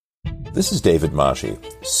This is David Maggi,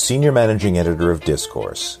 Senior Managing Editor of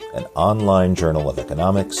Discourse, an online journal of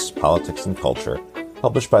economics, politics, and culture,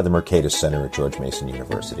 published by the Mercatus Center at George Mason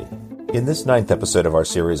University. In this 9th episode of our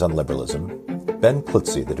series on liberalism, Ben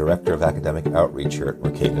Klutze, the Director of Academic Outreach here at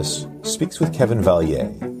Mercatus, speaks with Kevin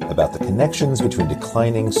Vallier about the connections between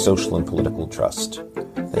declining social and political trust.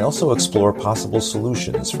 They also explore possible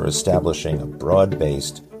solutions for establishing a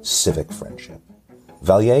broad-based civic friendship.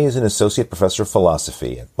 Vallier is an associate professor of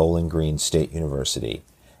philosophy at Bowling Green State University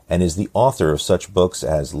and is the author of such books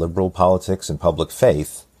as Liberal Politics and Public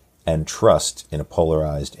Faith and Trust in a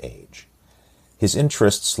Polarized Age. His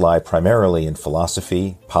interests lie primarily in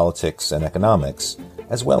philosophy, politics, and economics,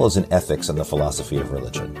 as well as in ethics and the philosophy of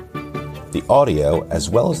religion. The audio, as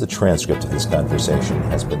well as the transcript of this conversation,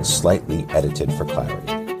 has been slightly edited for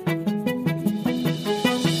clarity.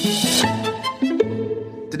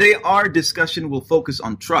 Today, our discussion will focus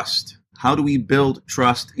on trust. How do we build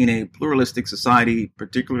trust in a pluralistic society,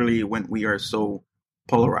 particularly when we are so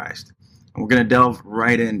polarized? And we're going to delve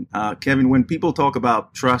right in. Kevin, when people talk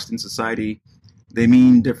about trust in society, they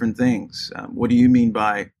mean different things. What do you mean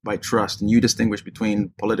by trust? And you distinguish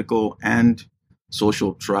between political and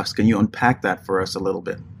social trust. Can you unpack that for us a little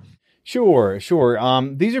bit? Sure.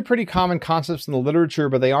 These are pretty common concepts in the literature,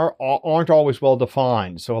 but they aren't always well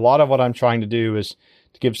defined. So a lot of what I'm trying to do is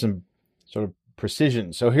to give some sort of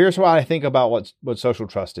precision. So here's what I think about what social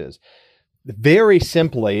trust is. Very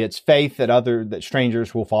simply, it's faith that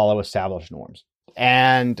strangers will follow established norms.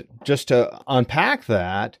 And just to unpack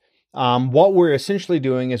that, what we're essentially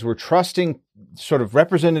doing is we're trusting sort of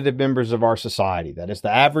representative members of our society, that is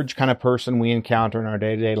the average kind of person we encounter in our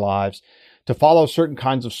day-to-day lives, to follow certain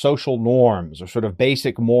kinds of social norms or sort of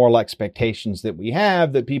basic moral expectations that we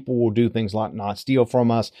have, that people will do things like not steal from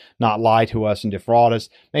us, not lie to us and defraud us.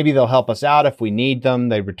 Maybe they'll help us out if we need them.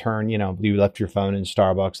 They return, you left your phone in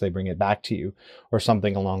Starbucks, they bring it back to you or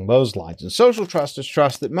something along those lines. And social trust is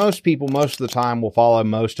trust that most people, most of the time, will follow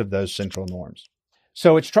most of those central norms.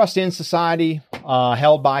 So it's trust in society,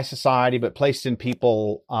 held by society, but placed in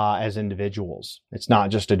people as individuals. It's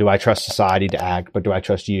not just do I trust society to act, but do I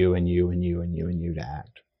trust you and you and you and you and you to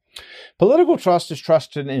act? Political trust is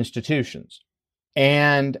trust in institutions.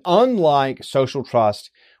 And unlike social trust,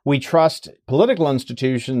 we trust political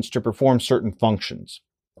institutions to perform certain functions,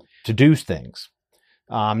 to do things,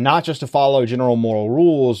 not just to follow general moral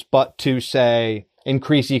rules, but to say,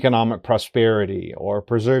 increase economic prosperity or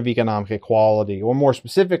preserve economic equality, or more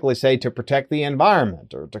specifically say to protect the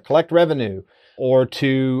environment or to collect revenue or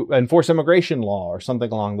to enforce immigration law or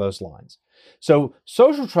something along those lines. So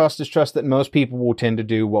social trust is trust that most people will tend to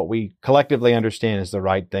do what we collectively understand is the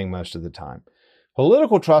right thing most of the time.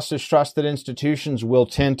 Political trust is trust that institutions will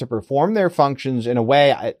tend to perform their functions in a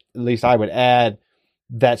way, at least I would add,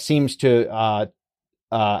 that seems to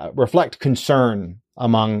reflect concern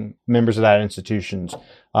among members of that institutions,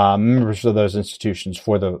 members of those institutions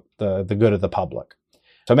for the good of the public.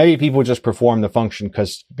 So maybe people just perform the function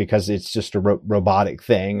because it's just a robotic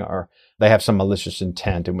thing, or they have some malicious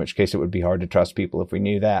intent, in which case it would be hard to trust people if we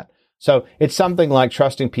knew that. So it's something like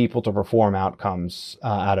trusting people to perform outcomes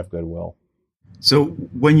out of goodwill. So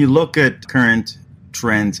when you look at current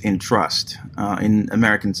trends in trust in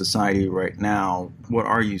American society right now, what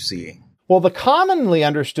are you seeing? Well, the commonly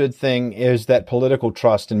understood thing is that political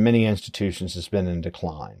trust in many institutions has been in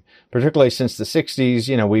decline, particularly since the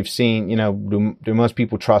 60s. We've seen, do most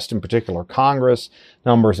people trust in particular Congress?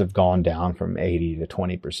 Numbers have gone down from 80 to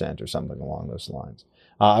 20% or something along those lines.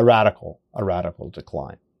 A radical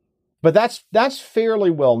decline. But that's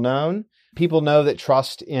fairly well known. People know that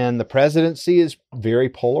trust in the presidency is very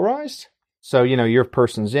polarized. So, your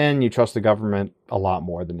person's in, you trust the government a lot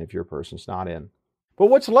more than if your person's not in. But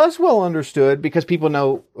what's less well understood, because people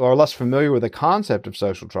know or are less familiar with the concept of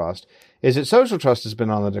social trust, is that social trust has been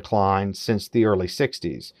on the decline since the early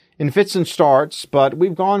 60s. In fits and starts, but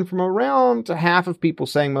we've gone from around half of people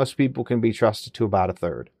saying most people can be trusted to about a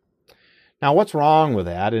third. Now, what's wrong with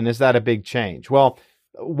that, and is that a big change? Well,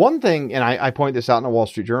 one thing, and I point this out in a Wall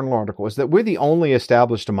Street Journal article, is that we're the only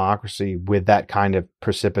established democracy with that kind of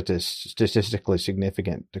precipitous, statistically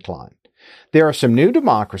significant decline. There are some new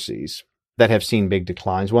democracies that have seen big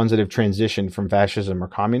declines, ones that have transitioned from fascism or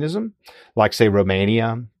communism, like, say,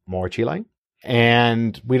 Romania or Chile.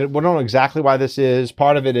 And we don't know exactly why this is.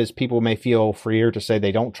 Part of it is people may feel freer to say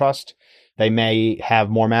they don't trust. They may have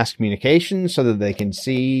more mass communication so that they can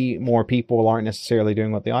see more people aren't necessarily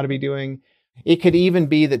doing what they ought to be doing. It could even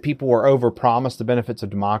be that people were overpromised the benefits of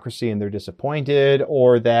democracy and they're disappointed,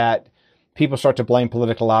 or that people start to blame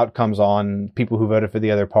political outcomes on people who voted for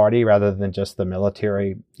the other party rather than just the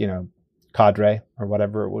military, cadre or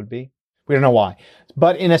whatever it would be. We don't know why.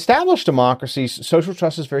 But in established democracies, social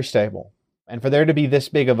trust is very stable. And for there to be this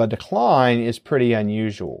big of a decline is pretty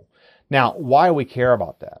unusual. Now, why do we care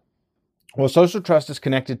about that? Well, social trust is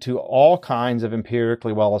connected to all kinds of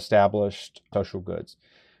empirically well-established social goods.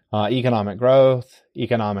 Economic growth,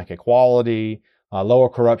 economic equality, lower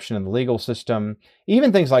corruption in the legal system,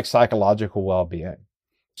 even things like psychological well-being.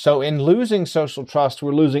 So in losing social trust,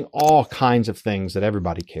 we're losing all kinds of things that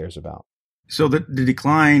everybody cares about. So the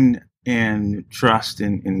decline in trust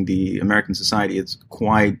in the American society is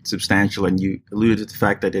quite substantial, and you alluded to the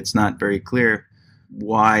fact that it's not very clear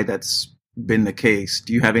why that's been the case.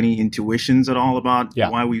 Do you have any intuitions at all about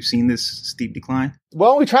why we've seen this steep decline?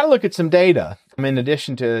 Well, we try to look at some data in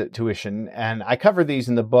addition to tuition, and I cover these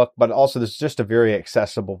in the book, but also there's just a very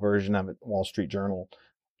accessible version of it, Wall Street Journal.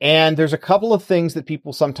 And there's a couple of things that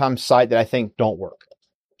people sometimes cite that I think don't work.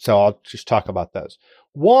 So I'll just talk about those.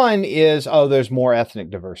 One is, there's more ethnic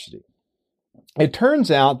diversity. It turns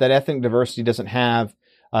out that ethnic diversity doesn't have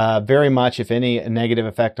very much, if any, a negative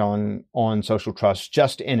effect on social trust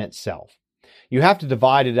just in itself. You have to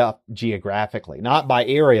divide it up geographically, not by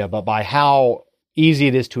area, but by how easy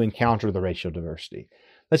it is to encounter the racial diversity.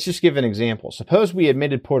 Let's just give an example. Suppose we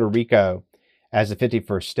admitted Puerto Rico as the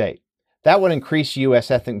 51st state. That would increase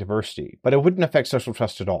U.S. ethnic diversity, but it wouldn't affect social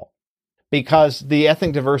trust at all because the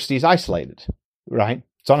ethnic diversity is isolated, right?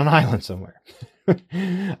 It's on an island somewhere.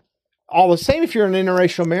 All the same, if you're in an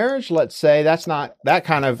interracial marriage, let's say that's not that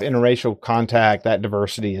kind of interracial contact, that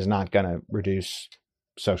diversity is not going to reduce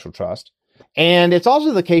social trust. And it's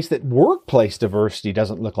also the case that workplace diversity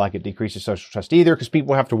doesn't look like it decreases social trust either because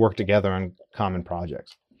people have to work together on common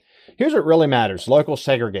projects. Here's what really matters, local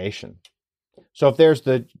segregation. So if there's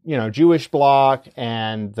the, Jewish bloc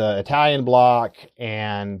and the Italian bloc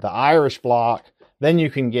and the Irish bloc, then you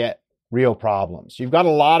can get real problems. You've got a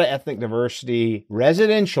lot of ethnic diversity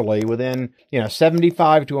residentially within,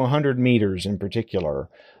 75 to 100 meters in particular.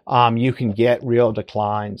 You can get real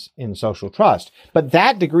declines in social trust. But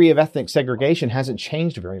that degree of ethnic segregation hasn't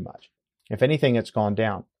changed very much. If anything, it's gone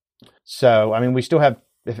down. So, we still have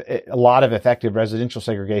a lot of effective residential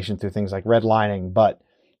segregation through things like redlining, but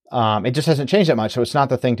it just hasn't changed that much. So it's not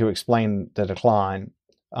the thing to explain the decline,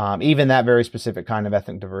 even that very specific kind of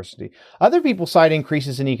ethnic diversity. Other people cite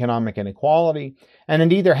increases in economic inequality, and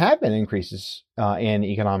indeed there have been increases in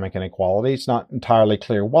economic inequality. It's not entirely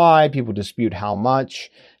clear why. People dispute how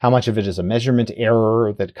much of it is a measurement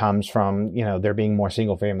error that comes from, there being more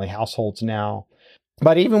single-family households now.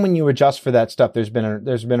 But even when you adjust for that stuff, there's been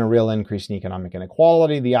a real increase in economic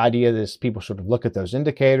inequality. The idea is people sort of look at those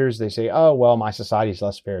indicators. They say, oh, well, my society is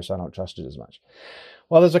less fair, so I don't trust it as much.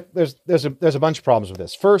 Well, there's a bunch of problems with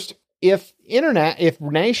this. First, if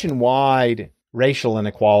nationwide racial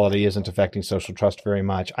inequality isn't affecting social trust very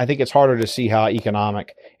much, I think it's harder to see how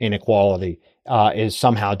economic inequality is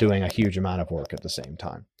somehow doing a huge amount of work at the same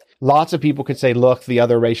time. Lots of people could say, look, the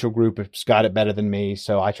other racial group has got it better than me,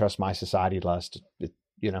 so I trust my society less.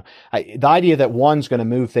 The idea that one's going to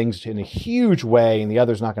move things in a huge way and the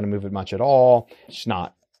other's not going to move it much at all, it's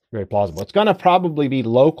not very plausible. It's going to probably be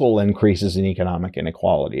local increases in economic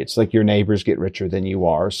inequality. It's like your neighbors get richer than you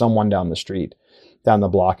are. Someone down the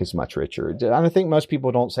block is much richer. And I think most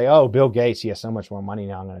people don't say, oh, Bill Gates, he has so much more money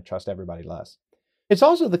now, I'm going to trust everybody less. It's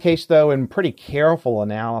also the case, though, in pretty careful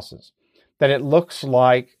analysis, that it looks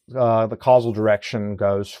like the causal direction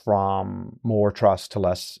goes from more trust to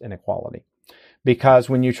less inequality. Because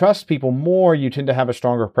when you trust people more, you tend to have a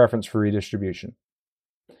stronger preference for redistribution.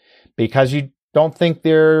 Because you don't think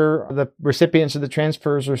the recipients of the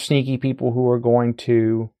transfers are sneaky people who are going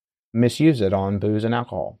to misuse it on booze and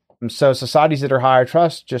alcohol. And so societies that are higher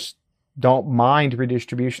trust just don't mind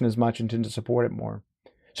redistribution as much and tend to support it more.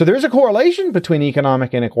 So there's a correlation between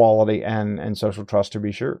economic inequality and social trust, to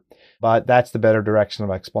be sure. But that's the better direction of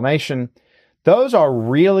explanation. Those are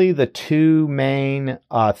really the two main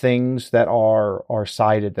things that are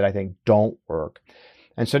cited that I think don't work.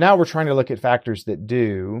 And so now we're trying to look at factors that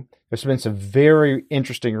do. There's been some very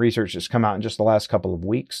interesting research that's come out in just the last couple of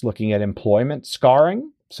weeks looking at employment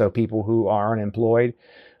scarring. So people who are unemployed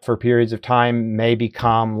for periods of time may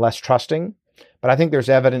become less trusting. But I think there's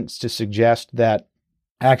evidence to suggest that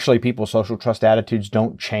actually people's social trust attitudes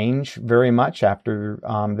don't change very much after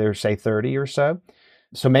they're, say, 30 or so.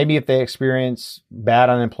 So maybe if they experience bad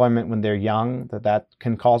unemployment when they're young, that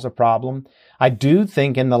can cause a problem. I do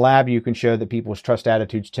think in the lab you can show that people's trust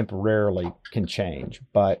attitudes temporarily can change,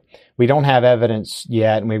 but we don't have evidence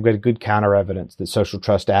yet, and we've got good counter evidence that social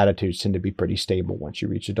trust attitudes tend to be pretty stable once you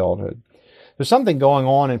reach adulthood. There's something going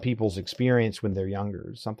on in people's experience when they're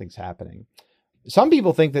younger. Something's happening. Some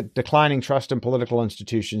people think that declining trust in political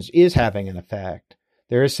institutions is having an effect,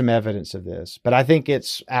 There is some evidence of this, but I think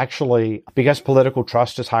it's actually because political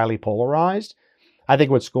trust is highly polarized. I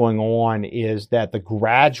think what's going on is that the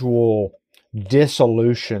gradual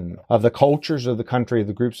dissolution of the cultures of the country,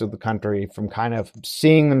 the groups of the country, from kind of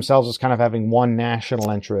seeing themselves as kind of having one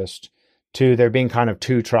national interest to there being kind of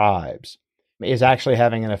two tribes is actually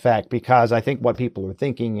having an effect, because I think what people are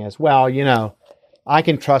thinking is, well, I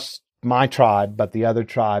can trust my tribe, but the other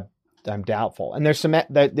tribe, I'm doubtful. And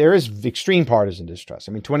there is extreme partisan distrust.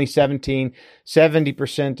 I mean, 2017,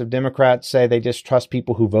 70% of Democrats say they distrust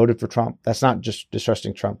people who voted for Trump. That's not just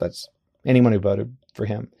distrusting Trump. That's anyone who voted for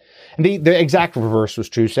him. And the exact reverse was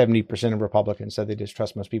true. 70% of Republicans said they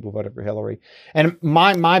distrust most people who voted for Hillary. And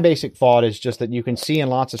my basic thought is just that you can see in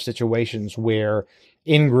lots of situations where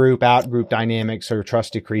in-group, out-group dynamics are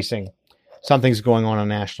trust decreasing. Something's going on a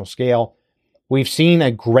national scale. We've seen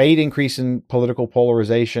a great increase in political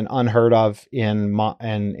polarization unheard of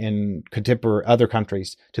in contemporary other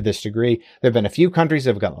countries to this degree. There have been a few countries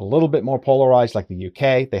that have gotten a little bit more polarized, like the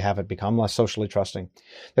UK. They haven't become less socially trusting.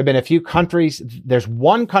 There have been a few countries. There's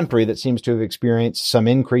one country that seems to have experienced some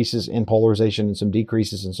increases in polarization and some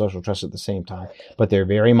decreases in social trust at the same time, but they're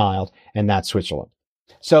very mild, and that's Switzerland.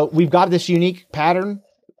 So we've got this unique pattern.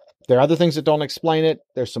 There are other things that don't explain it.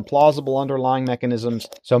 There's some plausible underlying mechanisms.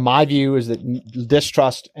 So my view is that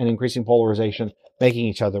distrust and increasing polarization making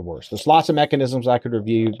each other worse. There's lots of mechanisms I could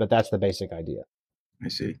review, but that's the basic idea. I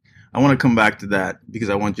see. I want to come back to that because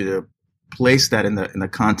I want you to place that in the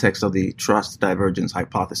context of the trust divergence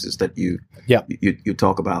hypothesis that you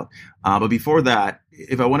talk about. But before that,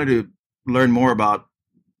 if I wanted to learn more about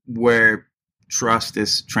where trust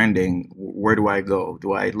is trending, where do I go?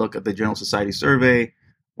 Do I look at the General Society Survey,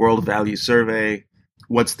 World Values Survey?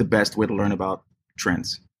 What's the best way to learn about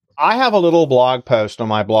trends? I have a little blog post on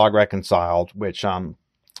my blog Reconciled, which I'm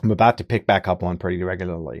about to pick back up on pretty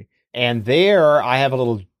regularly. And there I have a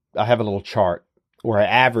little chart where I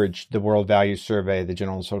averaged the World Values Survey, the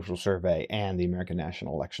General Social Survey, and the American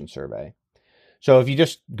National Election Survey. So if you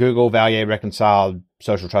just Google Valier Reconciled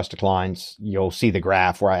social trust declines, you'll see the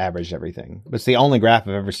graph where I averaged everything. It's the only graph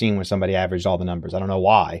I've ever seen where somebody averaged all the numbers. I don't know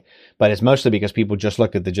why, but it's mostly because people just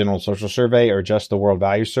looked at the General Social Survey or just the World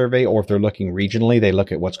Values Survey, or if they're looking regionally, they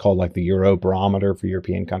look at what's called like the Euro Barometer for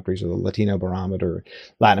European countries, or the Latino Barometer,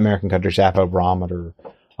 Latin American countries, APO Barometer,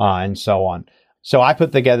 and so on. So I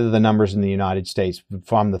put together the numbers in the United States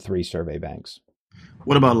from the three survey banks.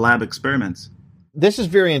 What about lab experiments? This is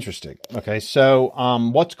very interesting. Okay, so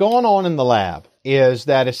what's going on in the lab is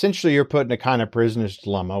that essentially you're put in a kind of prisoner's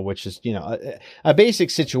dilemma, which is, a basic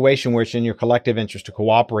situation where it's in your collective interest to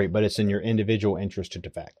cooperate, but it's in your individual interest to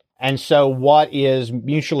defect. And so what is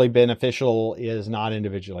mutually beneficial is not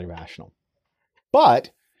individually rational. But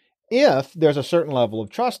if there's a certain level of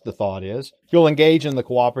trust, the thought is you'll engage in the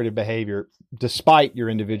cooperative behavior despite your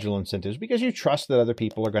individual incentives because you trust that other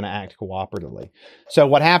people are going to act cooperatively. So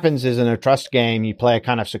what happens is in a trust game, you play a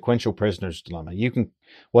kind of sequential prisoner's dilemma.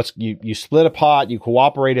 You split a pot, you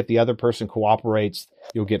cooperate. If the other person cooperates,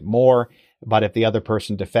 you'll get more. But if the other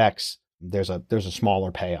person defects, there's a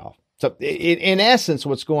smaller payoff. So in essence,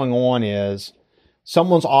 what's going on is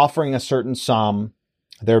someone's offering a certain sum.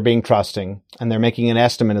 They're being trusting, and they're making an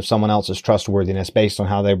estimate of someone else's trustworthiness based on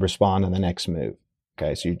how they respond in the next move.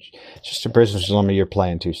 Okay, so it's just a prisoner's dilemma. You're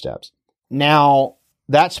playing two steps. Now,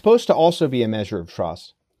 that's supposed to also be a measure of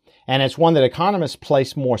trust, and it's one that economists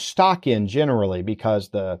place more stock in generally because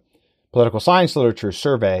the political science literature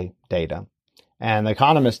survey data, and the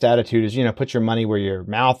economist attitude is, put your money where your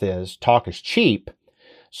mouth is. Talk is cheap.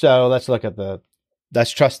 So let's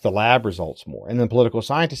trust the lab results more. And the political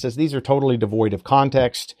scientist says these are totally devoid of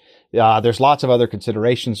context. There's lots of other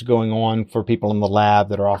considerations going on for people in the lab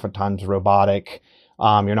that are oftentimes robotic.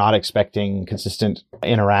 You're not expecting consistent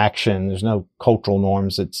interaction. There's no cultural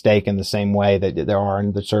norms at stake in the same way that there are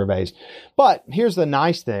in the surveys. But here's the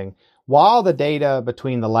nice thing. While the data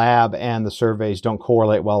between the lab and the surveys don't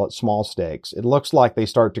correlate well at small stakes, it looks like they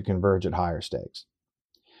start to converge at higher stakes.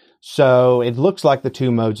 So it looks like the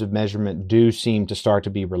two modes of measurement do seem to start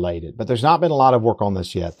to be related, but there's not been a lot of work on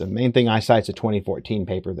this yet. The main thing I cite is a 2014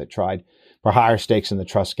 paper that tried for higher stakes in the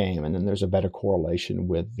trust game, and then there's a better correlation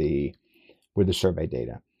with the survey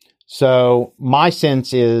data. So my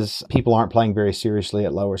sense is people aren't playing very seriously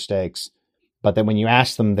at lower stakes, but then when you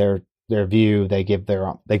ask them their view, they give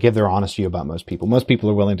their honest view about most people. Most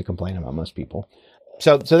people are willing to complain about most people.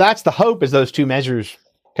 So that's the hope, is those two measures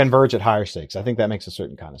converge at higher stakes. I think that makes a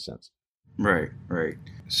certain kind of sense. Right.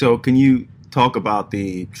 So can you talk about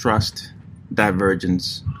the trust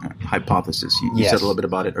divergence hypothesis? You said a little bit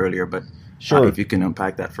about it earlier, but sure. If you can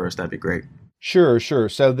unpack that first, that'd be great. Sure.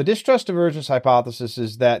 So the distrust divergence hypothesis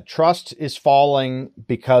is that trust is falling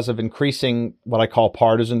because of increasing what I call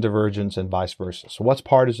partisan divergence and vice versa. So what's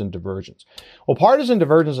partisan divergence? Well, partisan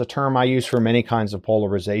divergence is a term I use for many kinds of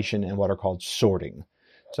polarization and what are called sorting.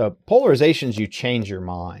 So polarization is you change your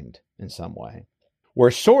mind in some way,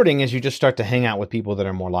 where sorting is you just start to hang out with people that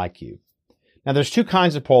are more like you. Now, there's two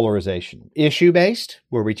kinds of polarization: issue-based,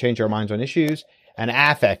 where we change our minds on issues, and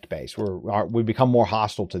affect-based, where we become more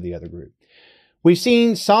hostile to the other group. We've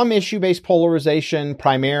seen some issue-based polarization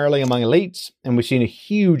primarily among elites, and we've seen a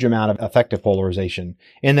huge amount of affective polarization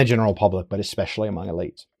in the general public, but especially among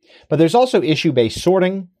elites. But there's also issue-based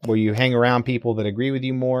sorting, where you hang around people that agree with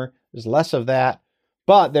you more. There's less of that.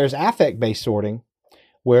 But there's affect-based sorting,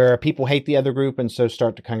 where people hate the other group and so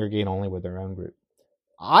start to congregate only with their own group.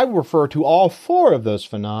 I refer to all four of those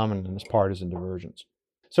phenomena as partisan divergence.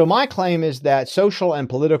 So my claim is that social and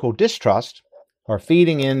political distrust are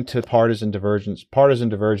feeding into partisan divergence. Partisan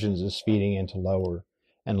divergence is feeding into lower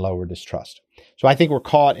and lower distrust. So I think we're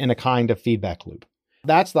caught in a kind of feedback loop.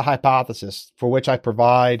 That's the hypothesis for which I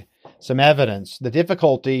provide some evidence. The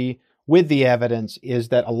difficulty with the evidence is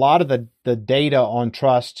that a lot of the data on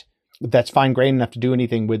trust that's fine-grained enough to do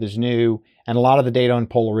anything with is new, and a lot of the data on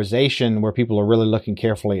polarization, where people are really looking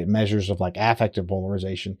carefully at measures of like affective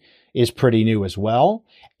polarization, is pretty new as well.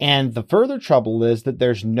 And the further trouble is that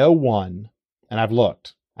there's no one, and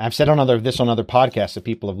I've said this on other podcasts that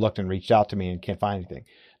people have looked and reached out to me and can't find anything,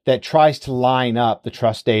 that tries to line up the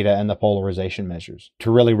trust data and the polarization measures to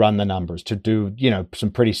really run the numbers, to do, some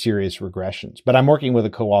pretty serious regressions. But I'm working with a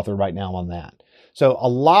co-author right now on that. So a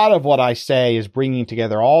lot of what I say is bringing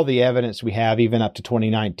together all the evidence we have, even up to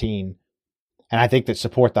 2019, and I think that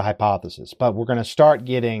support the hypothesis. But we're going to start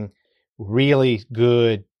getting really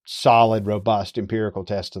good, solid, robust empirical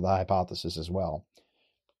tests of the hypothesis as well.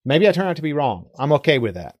 Maybe I turn out to be wrong. I'm okay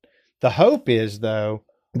with that. The hope is, though,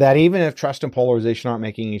 that even if trust and polarization aren't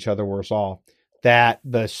making each other worse off, that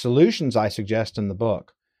the solutions I suggest in the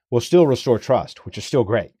book will still restore trust, which is still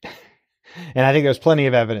great. And I think there's plenty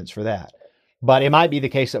of evidence for that. But it might be the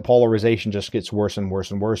case that polarization just gets worse and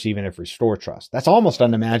worse and worse, even if restore trust. That's almost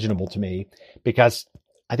unimaginable to me, because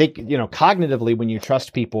I think, cognitively, when you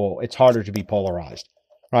trust people, it's harder to be polarized,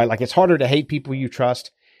 right? Like, it's harder to hate people you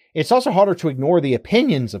trust. It's also harder to ignore the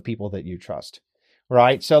opinions of people that you trust,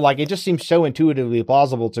 right? So it just seems so intuitively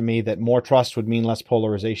plausible to me that more trust would mean less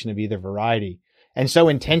polarization of either variety. And so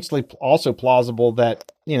intensely also plausible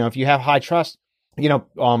that, if you have high trust,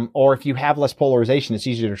 or if you have less polarization, it's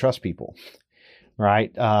easier to trust people,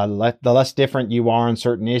 right? The less different you are on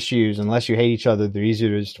certain issues, unless you hate each other, the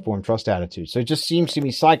easier it is to form trust attitudes. So it just seems to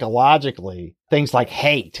me psychologically, things like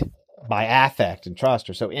hate by affect and trust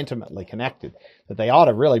are so intimately connected that they ought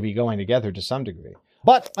to really be going together to some degree.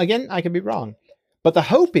 But again, I could be wrong. But the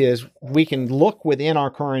hope is we can look within our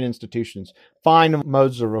current institutions, find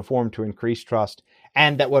modes of reform to increase trust,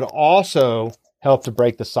 and that would also help to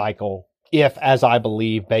break the cycle if, as I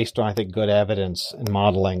believe, based on, I think, good evidence and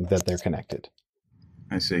modeling, that they're connected.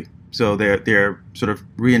 I see. So they're sort of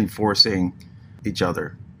reinforcing each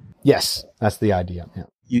other. Yes, that's the idea. Yeah.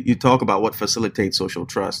 You talk about what facilitates social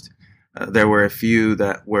trust. There were a few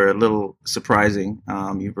that were a little surprising.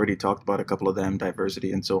 You've already talked about a couple of them,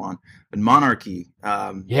 diversity and so on. But monarchy,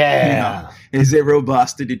 is a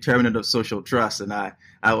robust determinant of social trust. And I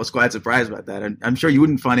was quite surprised about that. And I'm sure you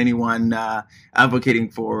wouldn't find anyone advocating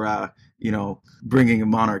for, bringing a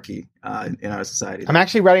monarchy in our society. I'm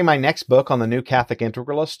actually writing my next book on the new Catholic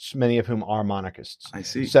integralists, many of whom are monarchists. I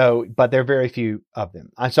see. So, but there are very few of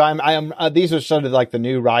them. So I'm these are sort of like the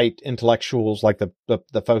new right intellectuals, like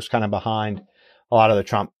the folks kind of behind a lot of the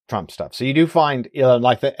Trump stuff. So you do find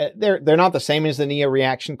they're not the same as the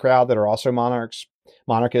neo-reaction crowd that are also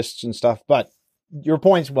monarchists and stuff. But your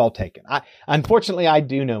point's well taken. Unfortunately, I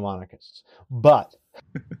do know monarchists, but.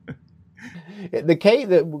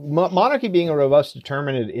 The monarchy being a robust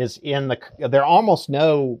determinant is there are almost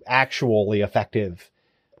no actually effective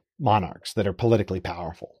monarchs that are politically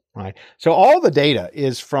powerful, right? So all the data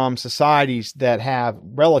is from societies that have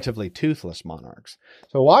relatively toothless monarchs.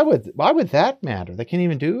 So why would that matter? They can't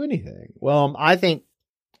even do anything. Well, I think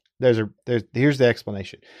here's the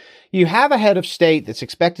explanation. You have a head of state that's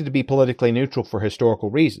expected to be politically neutral for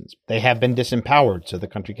historical reasons. They have been disempowered so the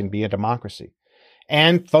country can be a democracy.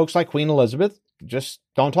 And folks like Queen Elizabeth just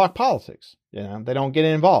don't talk politics. They don't get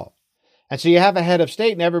involved. And so you have a head of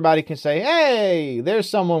state and everybody can say, hey, there's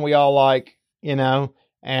someone we all like, and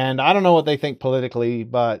I don't know what they think politically,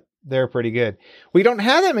 but they're pretty good. We don't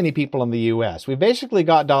have that many people in the U.S. We basically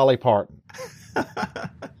got Dolly Parton.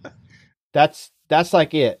 That's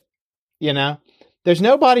like it. There's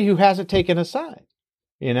nobody who hasn't taken a side.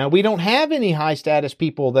 We don't have any high status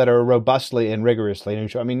people that are robustly and rigorously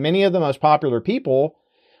neutral. I mean, many of the most popular people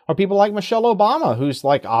are people like Michelle Obama, who's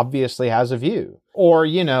like obviously has a view, or,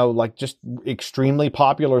 like just extremely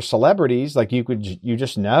popular celebrities. Like you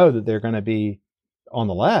just know that they're going to be on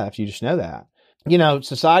the left. You just know that.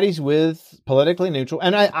 Societies with politically neutral,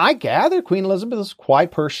 and I gather Queen Elizabeth is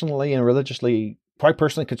quite personally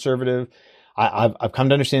conservative. I've come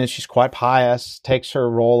to understand that she's quite pious, takes her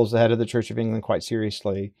role as the head of the Church of England quite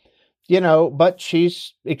seriously, but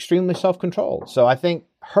she's extremely self-controlled. So I think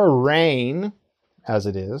her reign, as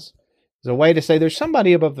it is a way to say there's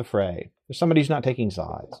somebody above the fray. There's somebody who's not taking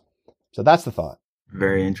sides. So that's the thought.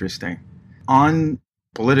 Very interesting. On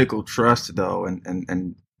political trust, though,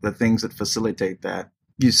 and the things that facilitate that.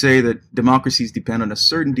 You say that democracies depend on a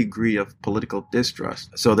certain degree of political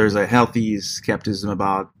distrust. So there's a healthy skepticism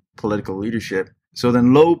about political leadership. So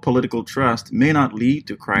then low political trust may not lead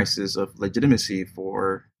to crisis of legitimacy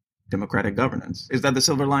for democratic governance. Is that the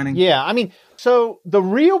silver lining? Yeah. I mean, so the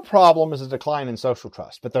real problem is a decline in social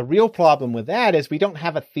trust. But the real problem with that is we don't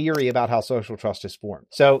have a theory about how social trust is formed.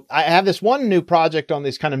 So I have this one new project on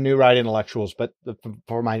these kind of new right intellectuals, but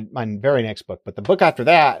for my very next book. But the book after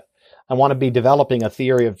that, I want to be developing a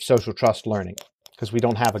theory of social trust learning because we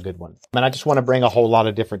don't have a good one. And I just want to bring a whole lot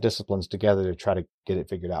of different disciplines together to try to get it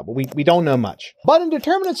figured out. But we don't know much. But in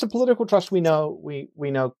determinants of political trust, we know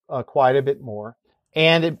quite a bit more.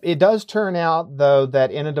 And it does turn out, though,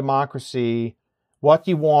 that in a democracy, what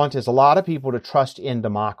you want is a lot of people to trust in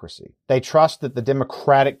democracy. They trust that the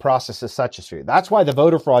democratic process is such a sphere. That's why the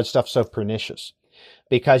voter fraud stuff's so pernicious,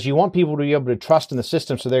 because you want people to be able to trust in the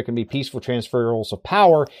system so there can be peaceful transfers of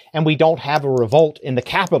power, and we don't have a revolt in the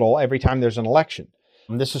Capitol every time there's an election.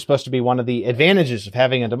 And this is supposed to be one of the advantages of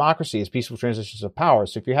having a democracy is peaceful transitions of power.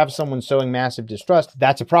 So if you have someone sowing massive distrust,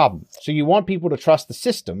 that's a problem. So you want people to trust the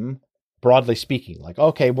system, broadly speaking, like,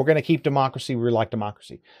 okay, we're going to keep democracy. We like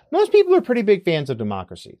democracy. Most people are pretty big fans of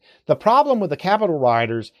democracy. The problem with the Capitol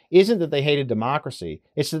rioters isn't that they hated democracy.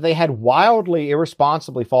 It's that they had wildly,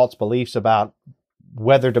 irresponsibly false beliefs about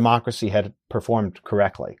whether democracy had performed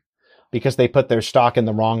correctly because they put their stock in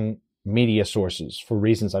the wrong media sources for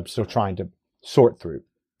reasons I'm still trying to sort through.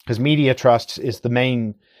 Because media trust is the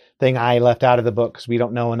main thing I left out of the book because we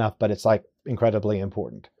don't know enough, but it's like incredibly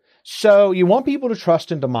important. So you want people to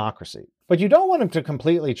trust in democracy, but you don't want them to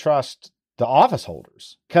completely trust the office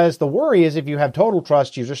holders, because the worry is if you have total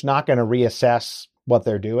trust, you're just not going to reassess what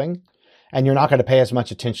they're doing, and you're not going to pay as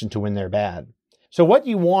much attention to when they're bad. So what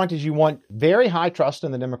you want is you want very high trust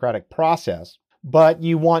in the democratic process, but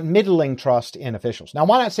you want middling trust in officials. Now,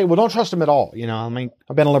 why not say, well, don't trust them at all? I mean,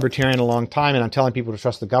 I've been a libertarian a long time, and I'm telling people to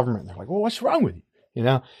trust the government. And they're like, well, what's wrong with you?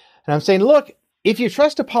 And I'm saying, look, if you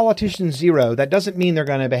trust a politician zero, that doesn't mean they're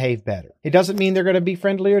going to behave better. It doesn't mean they're going to be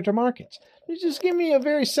friendlier to markets. Just give me a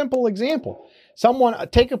very simple example.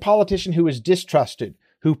 Take a politician who is distrusted,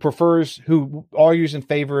 who argues in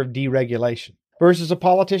favor of deregulation, versus a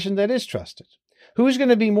politician that is trusted. Who's going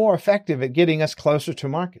to be more effective at getting us closer to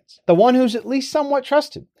markets? The one who's at least somewhat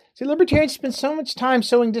trusted. See, libertarians spend so much time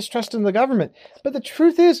sowing distrust in the government, but the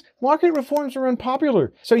truth is market reforms are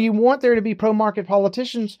unpopular. So you want there to be pro-market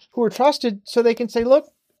politicians who are trusted so they can say,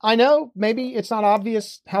 look, I know maybe it's not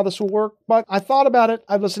obvious how this will work, but I thought about it.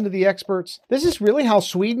 I've listened to the experts. This is really how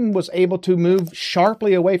Sweden was able to move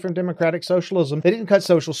sharply away from democratic socialism. They didn't cut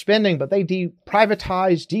social spending, but they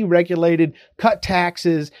privatized, deregulated, cut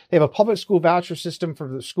taxes. They have a public school voucher system for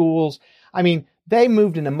the schools. I mean, they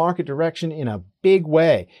moved in a market direction in a big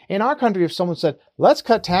way. In our country, if someone said, let's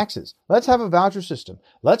cut taxes, let's have a voucher system,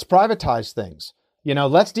 let's privatize things,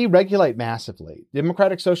 let's deregulate massively.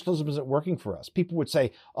 Democratic socialism isn't working for us. People would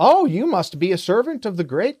say, oh, you must be a servant of the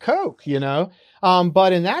great Coke,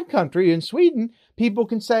 But in that country, in Sweden, people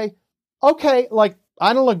can say, okay, like,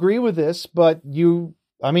 I don't agree with this, but you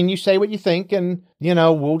say what you think and,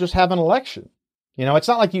 we'll just have an election. It's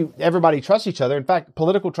not like everybody trusts each other. In fact,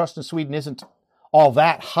 political trust in Sweden isn't all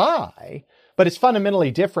that high, but it's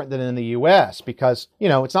fundamentally different than in the U.S. because,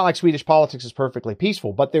 it's not like Swedish politics is perfectly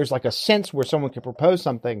peaceful, but there's like a sense where someone can propose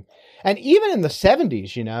something. And even in the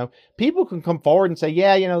 70s, people can come forward and say,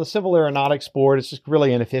 yeah, the Civil Aeronautics Board is just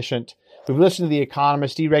really inefficient. We've listened to the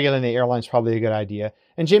economists, deregulating the airlines is probably a good idea.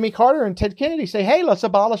 And Jimmy Carter and Ted Kennedy say, hey, let's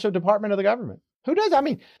abolish a department of the government. Who does? I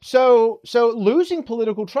mean, so losing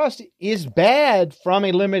political trust is bad from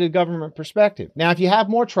a limited government perspective. Now, if you have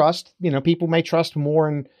more trust, people may trust more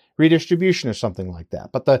in redistribution or something like that.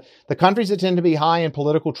 But the countries that tend to be high in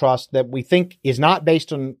political trust that we think is not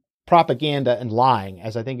based on propaganda and lying,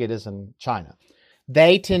 as I think it is in China,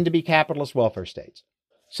 they tend to be capitalist welfare states.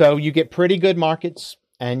 So you get pretty good markets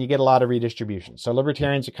and you get a lot of redistribution. So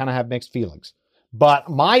libertarians kind of have mixed feelings. But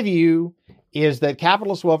my view is that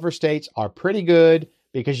capitalist welfare states are pretty good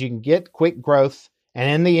because you can get quick growth. And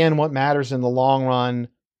in the end, what matters in the long run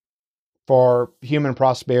for human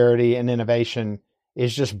prosperity and innovation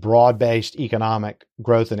is just broad-based economic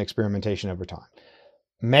growth and experimentation over time.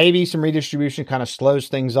 Maybe some redistribution kind of slows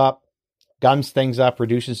things up, gums things up,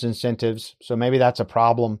 reduces incentives. So maybe that's a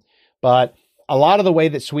problem. But a lot of the way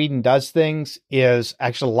that Sweden does things is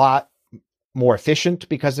actually a lot more efficient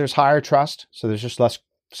because there's higher trust. So there's just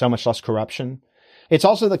so much less corruption. It's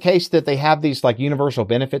also the case that they have these like universal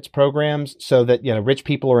benefits programs so that, rich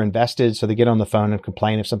people are invested. So they get on the phone and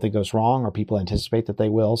complain if something goes wrong, or people anticipate that they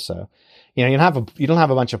will. So, you don't have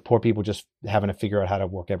a bunch of poor people just having to figure out how to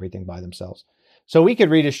work everything by themselves. So we could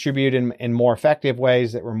redistribute in more effective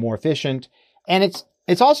ways that were more efficient. And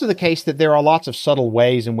it's also the case that there are lots of subtle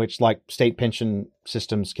ways in which like state pension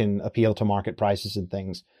systems can appeal to market prices and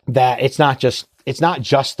things, that it's not just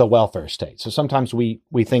the welfare state. So sometimes we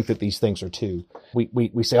think that these things are two.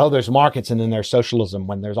 We say, oh, there's markets and then there's socialism,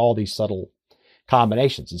 when there's all these subtle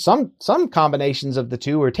combinations. And some combinations of the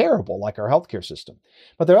two are terrible, like our healthcare system.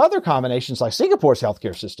 But there are other combinations like Singapore's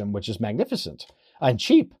healthcare system, which is magnificent and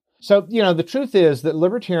cheap. So, the truth is that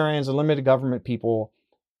libertarians and limited government people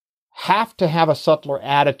have to have a subtler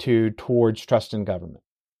attitude towards trust in government.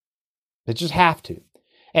 They just have to.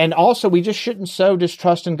 And also, we just shouldn't sow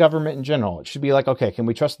distrust in government in general. It should be like, okay, can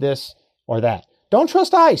we trust this or that? Don't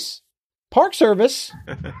trust ICE. Park Service.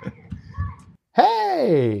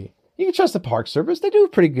 Hey, you can trust the Park Service. They do a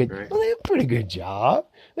pretty good, right. Well, they have a pretty good job.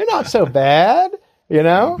 They're not so bad,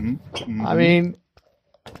 Mm-hmm. Mm-hmm. I mean,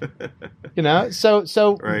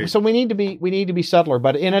 so Right. we need to be subtler.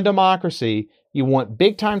 But in a democracy, you want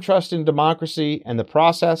big time trust in democracy and the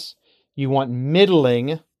process. You want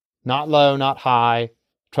middling, not low, not high,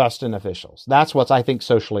 trust in officials. That's what's, I think,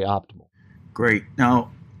 socially optimal. Great.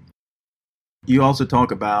 Now, you also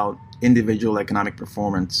talk about individual economic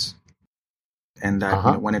performance, and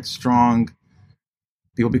that when it's strong,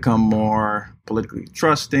 people become more politically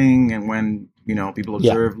trusting, and when people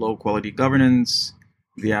observe low quality governance,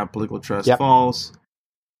 political trust falls.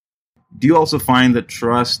 Do you also find that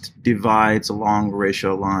trust divides along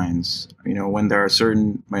racial lines? When there are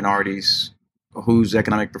certain minorities whose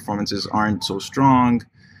economic performances aren't so strong,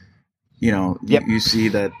 you see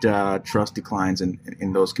that trust declines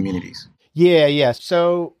in those communities. Yeah.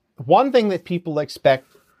 So one thing that people expect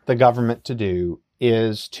the government to do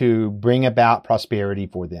is to bring about prosperity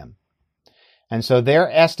for them. And so their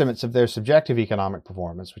estimates of their subjective economic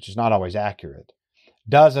performance, which is not always accurate,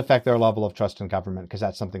 does affect their level of trust in government, because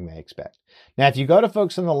that's something they expect. Now, if you go to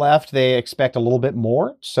folks on the left, they expect a little bit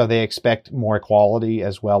more. So they expect more equality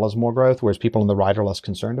as well as more growth, whereas people on the right are less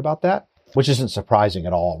concerned about that, which isn't surprising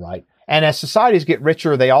at all, right? And as societies get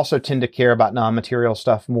richer, they also tend to care about non-material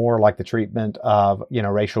stuff more, like the treatment of,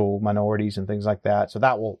 racial minorities and things like that. So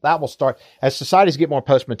that will start, as societies get more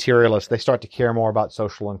post-materialist, they start to care more about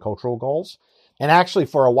social and cultural goals. And actually,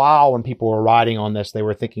 for a while, when people were writing on this, they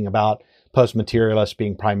were thinking about post-materialists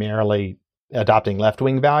being primarily adopting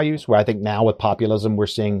left-wing values, where I think now with populism, we're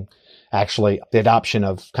seeing actually the adoption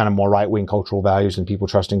of kind of more right-wing cultural values and people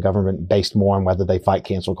trusting government based more on whether they fight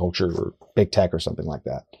cancel culture or big tech or something like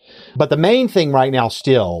that. But the main thing right now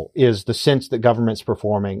still is the sense that government's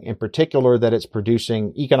performing, in particular that it's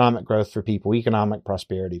producing economic growth for people, economic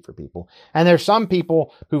prosperity for people. And there's some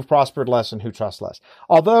people who've prospered less and who trust less.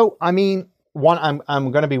 Although, I'm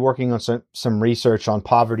going to be working on some research on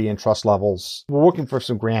poverty and trust levels. We're working for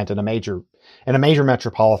some grant in a major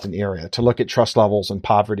metropolitan area to look at trust levels and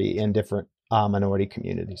poverty in different minority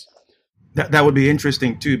communities. That would be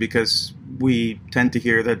interesting too, because we tend to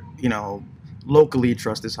hear that locally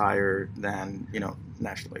trust is higher than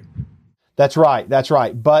nationally. That's right.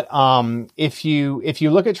 But if you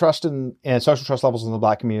look at trust and social trust levels in the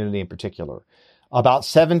Black community in particular, about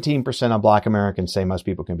 17% of Black Americans say most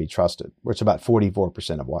people can be trusted, which is about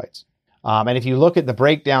 44% of whites. And if you look at the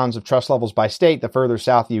breakdowns of trust levels by state, the further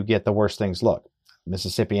south you get, the worse things look.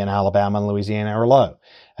 Mississippi and Alabama and Louisiana are low.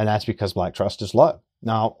 And that's because Black trust is low.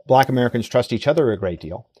 Now, Black Americans trust each other a great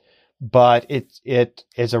deal, but it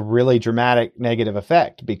is a really dramatic negative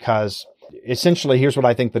effect, because essentially here's what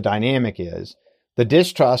I think the dynamic is. The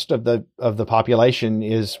distrust of the population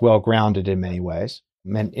is well grounded in many ways.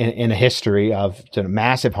 In a history of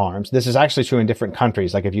massive harms. This is actually true in different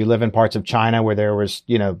countries. Like if you live in parts of China where there was,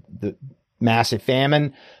 the massive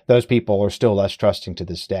famine, those people are still less trusting to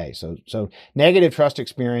this day. So negative trust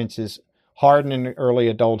experiences harden in early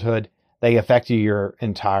adulthood. They affect you your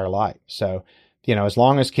entire life. So, as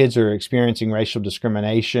long as kids are experiencing racial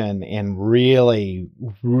discrimination in really,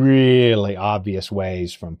 really obvious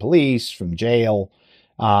ways from police, from jail,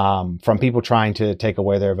 from people trying to take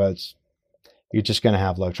away their votes, you're just going to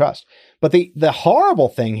have low trust. But the horrible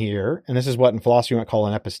thing here, and this is what in philosophy we might call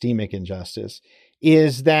an epistemic injustice,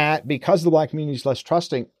 is that because the Black community is less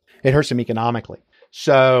trusting, it hurts them economically.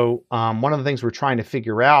 So one of the things we're trying to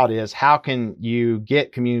figure out is how can you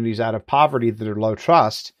get communities out of poverty that are low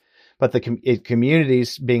trust, but the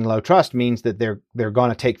communities being low trust means that they're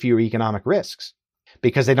going to take fewer economic risks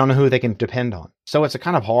because they don't know who they can depend on. So it's a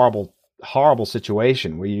kind of horrible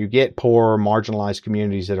situation where you get poor, marginalized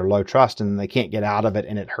communities that are low trust and they can't get out of it,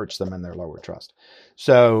 and it hurts them in their lower trust.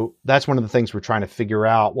 So that's one of the things we're trying to figure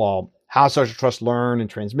out. Well, how is social trust learned and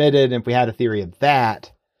transmitted? And if we had a theory of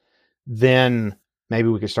that, then maybe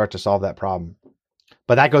we could start to solve that problem.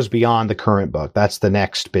 But that goes beyond the current book. That's the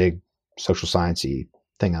next big social science-y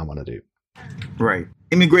thing I want to do. Right.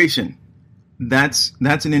 Immigration. That's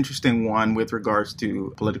an interesting one with regards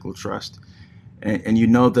to political trust. And you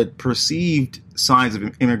know that perceived size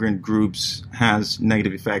of immigrant groups has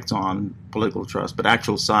negative effects on political trust, but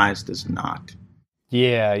actual size does not.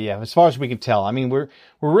 Yeah. As far as we can tell, I mean, we're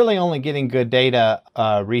really only getting good data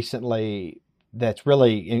recently that's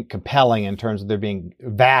really compelling in terms of there being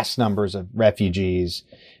vast numbers of refugees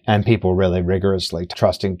and people really rigorously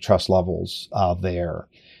trusting trust levels there.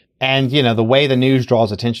 And, you know, the way the news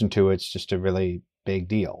draws attention to it's just a really big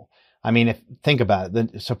deal. I mean, think about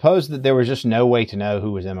it. Suppose that there was just no way to know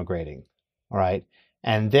who was immigrating. All right.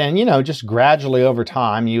 And then, you know, just gradually over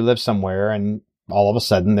time, you live somewhere and all of a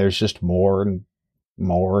sudden there's just more and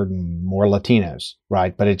more and more Latinos.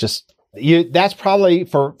 Right. But it just, that's probably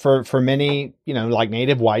for many, you know, like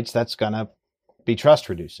native whites, that's going to be trust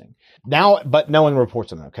reducing. Now, but no one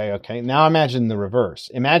reports on it. Okay. Now imagine the reverse.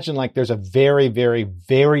 Imagine like there's a very, very,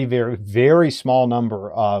 very, very, very small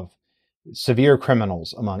number of severe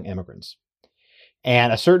criminals among immigrants.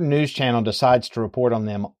 And a certain news channel decides to report on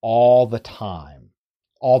them all the time.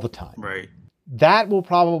 Right. That will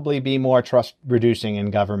probably be more trust reducing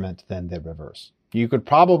in government than the reverse. You could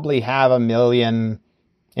probably have 1 million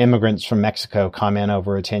immigrants from Mexico come in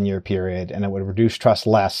over a 10-year period, and it would reduce trust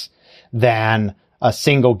less than a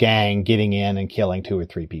single gang getting in and killing 2 or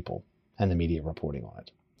 3 people and the media reporting on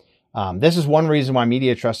it. This is one reason why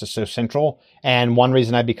media trust is so central, and one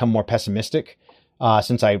reason I've become more pessimistic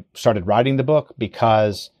since I started writing the book,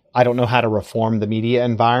 because I don't know how to reform the media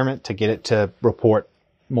environment to get it to report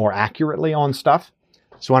more accurately on stuff.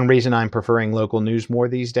 It's one reason I'm preferring local news more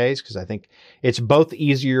these days, because I think it's both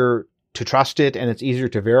easier to trust it and it's easier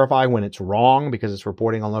to verify when it's wrong because it's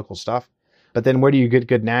reporting on local stuff. But then where do you get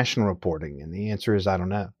good national reporting? And the answer is, I don't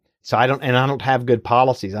know. So I don't have good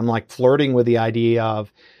policies. I'm like flirting with the idea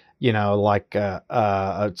of, you know, like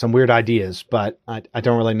some weird ideas, but I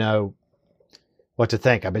don't really know what to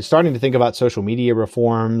think. I've been starting to think about social media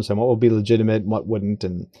reforms and what will be legitimate and what wouldn't.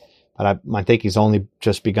 But my thinking's only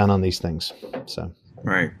just begun on these things. So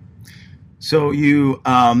right. So you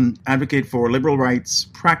advocate for liberal rights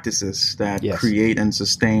practices that create and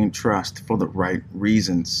sustain trust for the right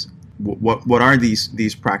reasons. What are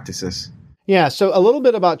these practices? Yeah. So a little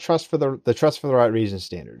bit about trust for the trust for the right reasons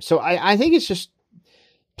standard. So I think it's just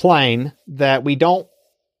plain that we don't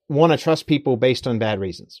want to trust people based on bad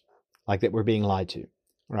reasons, like that we're being lied to,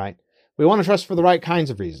 right? We want to trust for the right kinds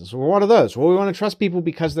of reasons. Well, what are those? Well, we want to trust people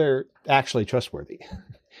because they're actually trustworthy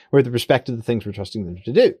with respect to the things we're trusting them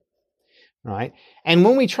to do, right? And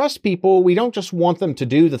when we trust people, we don't just want them to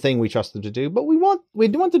do the thing we trust them to do, but we want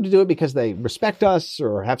them to do it because they respect us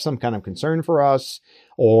or have some kind of concern for us,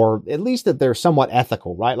 or at least that they're somewhat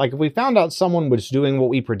ethical, right? Like if we found out someone was doing what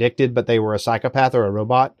we predicted, but they were a psychopath or a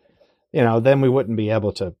robot, you know, then we wouldn't be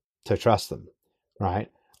able to trust them,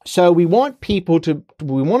 right? So we want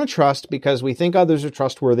to trust because we think others are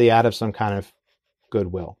trustworthy out of some kind of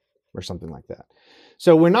goodwill or something like that.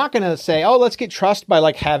 So we're not going to say, oh, let's get trust by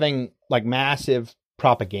like having like massive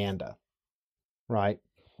propaganda, right?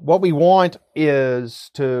 What we want is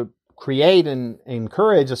to create and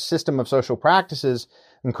encourage a system of social practices,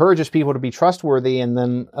 encourages people to be trustworthy, and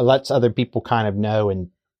then lets other people kind of know and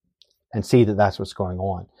see that that's what's going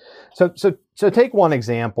on. So take one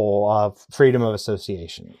example of freedom of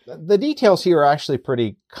association. The details here are actually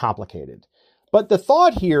pretty complicated. But the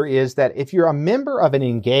thought here is that if you're a member of an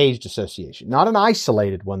engaged association, not an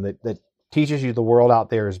isolated one that teaches you the world out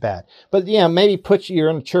there is bad, but maybe you're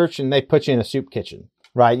in a church and they put you in a soup kitchen,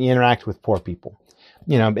 right? You interact with poor people,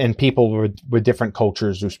 you know, and people with different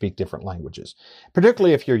cultures who speak different languages,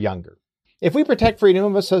 particularly if you're younger. If we protect freedom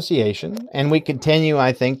of association and we continue,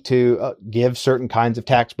 I think, to give certain kinds of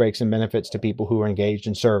tax breaks and benefits to people who are engaged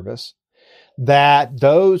in service, that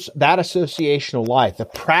associational life, the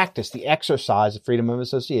practice, the exercise of freedom of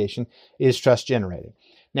association is trust generating.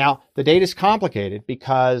 Now, the data is complicated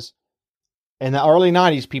because in the early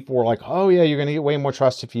 90s, people were like, oh, yeah, you're going to get way more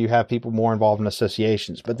trust if you have people more involved in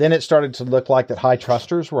associations. But then it started to look like that high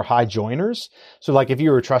trusters were high joiners. So like if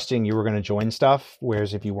you were trusting, you were going to join stuff,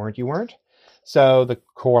 whereas if you weren't, you weren't. So the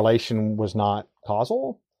correlation was not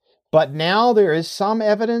causal. But now there is some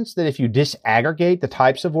evidence that if you disaggregate the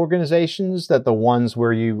types of organizations, that the ones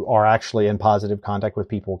where you are actually in positive contact with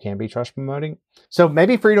people can be trust promoting. So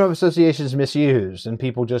maybe freedom of association is misused and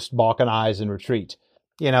people just balkanize and retreat.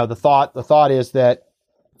 The thought is that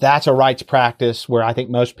that's a rights practice where I think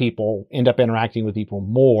most people end up interacting with people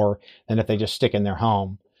more than if they just stick in their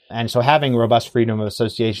home. And so having robust freedom of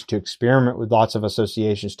association to experiment with lots of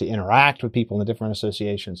associations, to interact with people in the different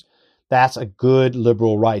associations, that's a good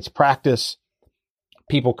liberal rights practice.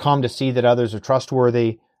 People come to see that others are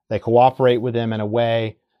trustworthy. They cooperate with them in a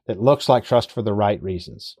way that looks like trust for the right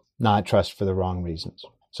reasons, not trust for the wrong reasons.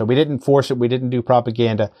 So we didn't force it. We didn't do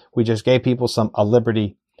propaganda. We just gave people a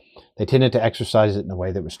liberty. They tended to exercise it in a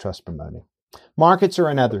way that was trust promoting. Markets are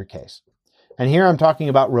another case. And here I'm talking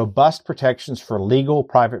about robust protections for legal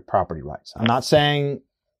private property rights. I'm not saying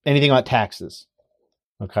anything about taxes.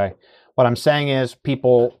 Okay. What I'm saying is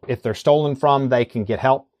people, if they're stolen from, they can get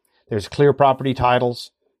help. There's clear property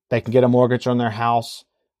titles. They can get a mortgage on their house.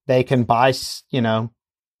 They can buy,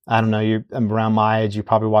 I don't know, you're around my age. You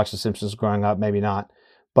probably watched The Simpsons growing up, maybe not.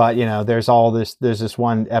 But, there's this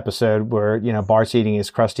one episode where, Bart's eating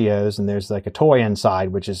his Krusty-O's and there's like a toy inside,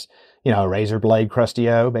 which is, a razor blade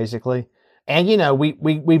Krusty-O, basically. And,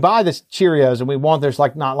 we buy this Cheerios and there's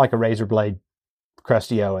not like a razor blade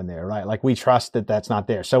Krusty-O in there, right? Like we trust that that's not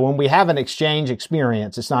there. So when we have an exchange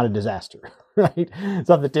experience, it's not a disaster, right?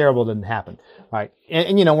 Something terrible didn't happen, right?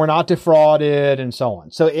 And we're not defrauded and so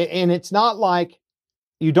on. So, and it's not like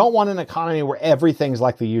you don't want an economy where everything's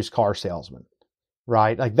like the used car salesman.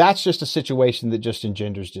 Right? Like that's just a situation that just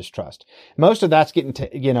engenders distrust. Most of that's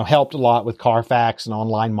getting, helped a lot with Carfax and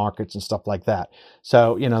online markets and stuff like that.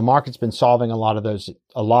 So, the market's been solving a lot of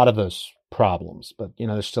those problems, but,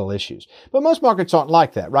 there's still issues. But most markets aren't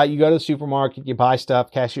like that, right? You go to the supermarket, you buy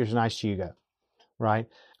stuff, cashier's nice to you, go, right?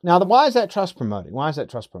 Now, why is that trust promoting?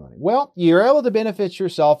 Well, you're able to benefit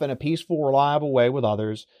yourself in a peaceful, reliable way with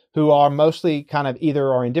others who are mostly kind of either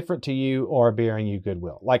are indifferent to you or are bearing you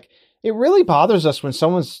goodwill. Like, it really bothers us when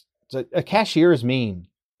a cashier is mean,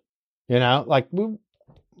 you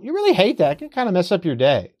really hate that. It can kind of mess up your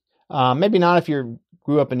day. Maybe not if you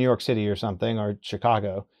grew up in New York City or something or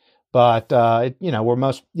Chicago, but, where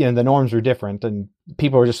most, the norms are different and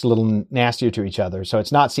people are just a little nastier to each other. So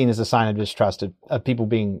it's not seen as a sign of distrust of people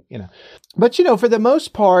being, but, for the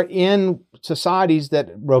most part in societies that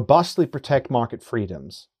robustly protect market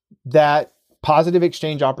freedoms, that positive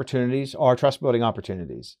exchange opportunities are trust building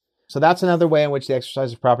opportunities. So that's another way in which the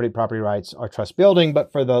exercise of property rights are trust building.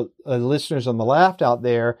 But for the listeners on the left out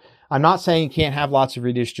there, I'm not saying you can't have lots of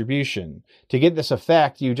redistribution. To get this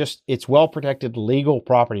effect, it's well protected legal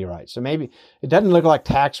property rights. So maybe it doesn't look like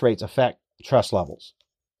tax rates affect trust levels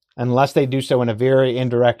unless they do so in a very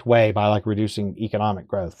indirect way by like reducing economic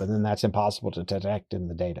growth. But then that's impossible to detect in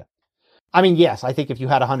the data. I mean, yes, I think if you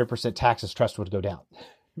had 100% taxes, trust would go down.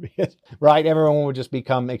 Right? Everyone would just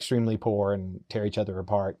become extremely poor and tear each other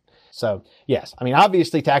apart. So yes, I mean,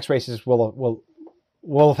 obviously tax raises will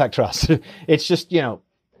affect trust. It's just,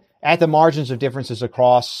 at the margins of differences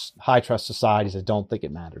across high trust societies, I don't think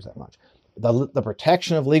it matters that much. The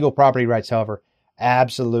protection of legal property rights, however,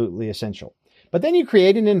 absolutely essential. But then you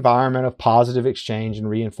create an environment of positive exchange and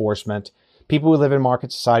reinforcement. People who live in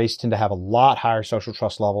market societies tend to have a lot higher social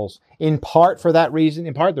trust levels, in part for that reason,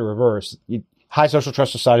 in part the reverse. High social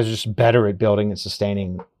trust societies are just better at building and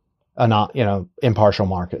sustaining impartial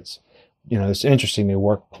markets. It's interesting to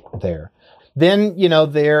work there. Then,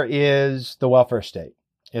 there is the welfare state,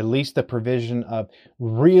 at least the provision of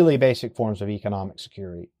really basic forms of economic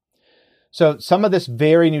security. So some of this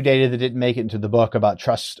very new data that didn't make it into the book about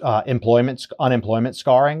trust, unemployment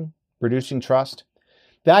scarring, reducing trust.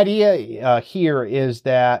 The idea here is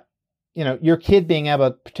that, your kid being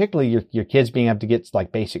able, particularly your kids being able to get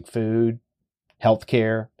like basic food,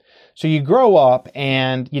 healthcare. So you grow up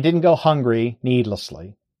and you didn't go hungry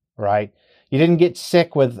needlessly, right? You didn't get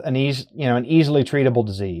sick with an easily treatable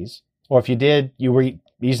disease. Or if you did, you were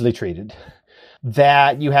easily treated.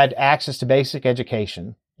 That you had access to basic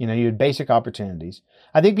education. You had basic opportunities.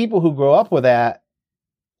 I think people who grow up with that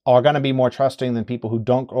are going to be more trusting than people who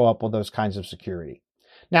don't grow up with those kinds of security.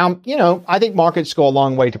 Now, I think markets go a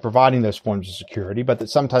long way to providing those forms of security, but that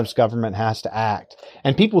sometimes government has to act.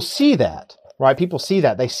 And people see that. Right? People see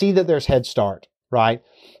that. They see that there's Head Start, right?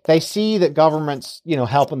 They see that government's,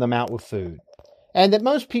 helping them out with food. And that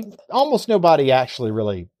most people, almost nobody actually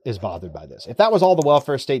really is bothered by this. If that was all the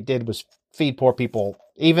welfare state did was feed poor people,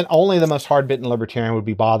 even only the most hard-bitten libertarian would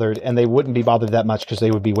be bothered, and they wouldn't be bothered that much because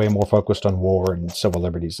they would be way more focused on war and civil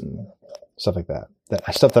liberties and stuff like that.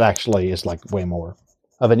 Stuff that actually is like way more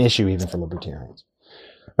of an issue even for libertarians.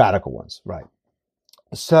 Radical ones, right.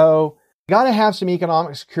 So you got to have some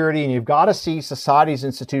economic security, and you've got to see society's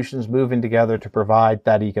institutions moving together to provide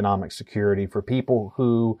that economic security for people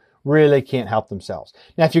who really can't help themselves.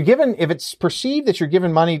 Now, if it's perceived that you're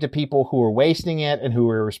giving money to people who are wasting it and who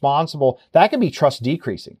are irresponsible, that can be trust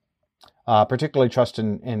decreasing, particularly trust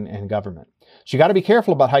in government. So you got to be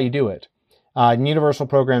careful about how you do it. Universal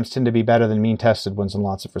programs tend to be better than mean tested ones in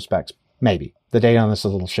lots of respects. Maybe the data on this is a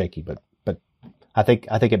little shaky, but I think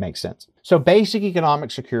it makes sense. So basic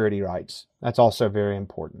economic security rights. That's also very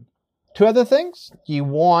important. Two other things. You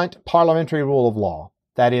want parliamentary rule of law.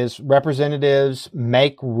 That is, representatives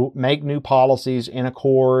make new policies in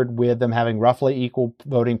accord with them having roughly equal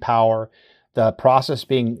voting power. The process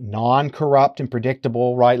being non-corrupt and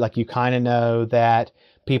predictable, right? Like you kind of know that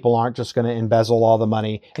people aren't just going to embezzle all the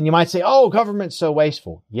money. And you might say, oh, government's so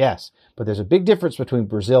wasteful. Yes, but there's a big difference between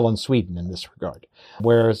Brazil and Sweden in this regard,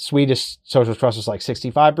 where Swedish social trust is like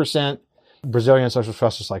 65%, Brazilian social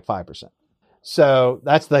trust is like 5%. So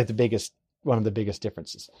that's like one of the biggest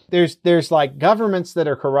differences. There's like governments that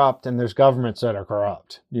are corrupt and there's governments that are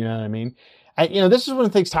corrupt. You know what I mean? And, this is one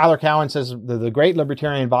of the things Tyler Cowen says, the great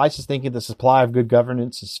libertarian vice is thinking the supply of good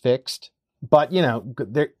governance is fixed. But,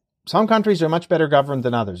 some countries are much better governed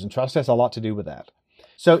than others, and trust has a lot to do with that.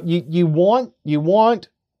 So you want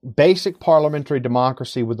basic parliamentary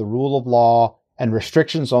democracy with the rule of law and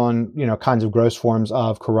restrictions on, kinds of gross forms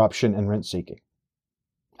of corruption and rent seeking.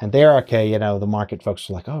 And there, okay, the market folks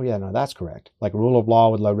are like, oh yeah, no, that's correct. Like rule of law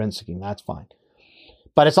with low rent seeking, that's fine.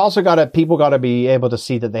 But it's also people got to be able to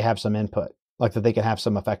see that they have some input, like that they can have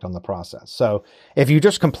some effect on the process. So if you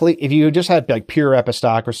just had like pure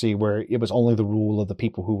epistocracy where it was only the rule of the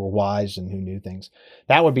people who were wise and who knew things,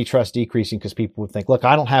 that would be trust decreasing because people would think, look,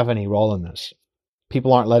 I don't have any role in this.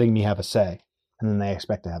 People aren't letting me have a say. And then they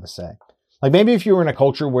expect to have a say. Like maybe if you were in a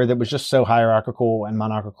culture where that was just so hierarchical and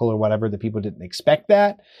monarchical or whatever that people didn't expect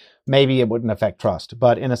that, maybe it wouldn't affect trust.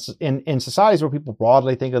 But in societies where people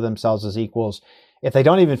broadly think of themselves as equals, if they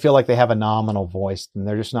don't even feel like they have a nominal voice, then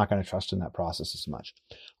they're just not going to trust in that process as much.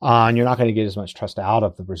 And you're not going to get as much trust out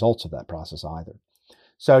of the results of that process either.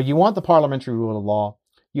 So you want the parliamentary rule of law.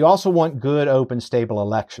 You also want good, open, stable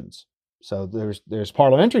elections. So there's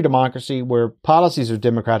parliamentary democracy where policies are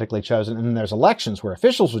democratically chosen, and then there's elections where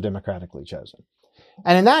officials are democratically chosen.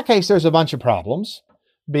 And in that case, there's a bunch of problems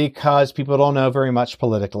because people don't know very much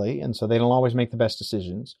politically, and so they don't always make the best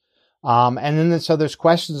decisions. And then so there's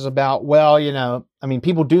questions about,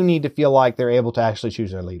 people do need to feel like they're able to actually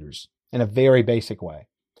choose their leaders in a very basic way.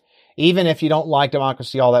 Even if you don't like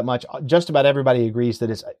democracy all that much, just about everybody agrees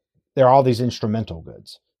that there are all these instrumental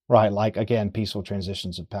goods, right? Like, again, peaceful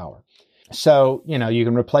transitions of power. So, you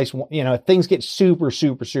can replace, if things get super,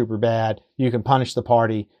 super, super bad, you can punish the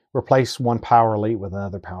party, replace one power elite with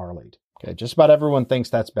another power elite. Okay, just about everyone thinks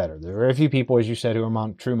that's better. There are very few people, as you said, who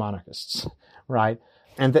are true monarchists, right?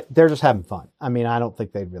 And they're just having fun. I mean, I don't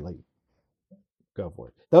think they'd really go for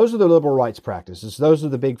it. Those are the liberal rights practices. Those are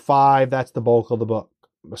the big five. That's the bulk of the book.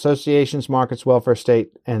 Associations, markets, welfare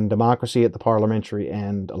state, and democracy at the parliamentary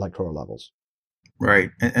and electoral levels.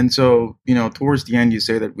 Right. And so, towards the end, you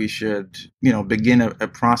say that we should, begin a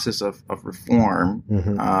process of reform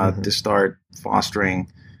to start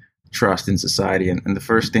fostering trust in society. And the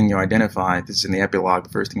first thing you identify, this is in the epilogue,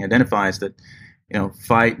 the first thing you identify is that,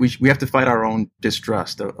 we have to fight our own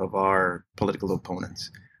distrust of our political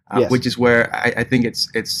opponents, yes. Which is where I think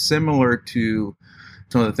it's similar to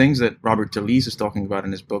some of the things that Robert Talisse is talking about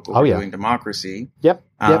in his book, Overdoing Democracy. Yep.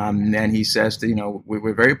 And he says that,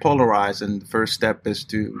 we're very polarized, and the first step is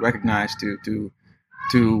to recognize to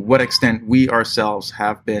what extent we ourselves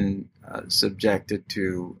have been subjected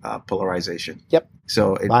to polarization. Yep.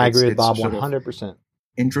 So I agree with Bob 100%.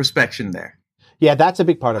 Introspection there. Yeah, that's a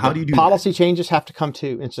big part of it. How do you do Policy that? Changes have to come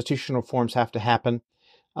to, institutional reforms have to happen.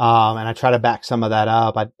 And I try to back some of that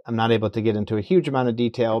up. I'm not able to get into a huge amount of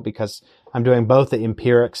detail because I'm doing both the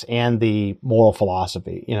empirics and the moral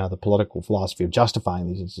philosophy, the political philosophy of justifying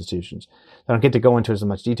these institutions. I don't get to go into as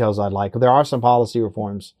much detail as I'd like. There are some policy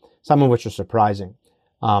reforms, some of which are surprising,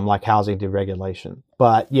 like housing deregulation.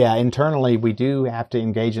 But yeah, internally, we do have to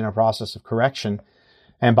engage in a process of correction.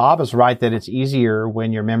 And Bob is right that it's easier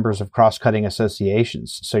when you're members of cross-cutting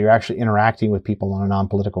associations. So you're actually interacting with people on a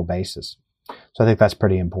non-political basis. So I think that's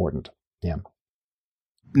pretty important. Yeah.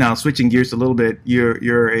 Now, switching gears a little bit,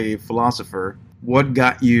 you're a philosopher. what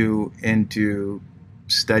got you into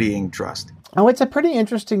studying trust? Oh, it's a pretty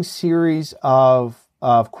interesting series of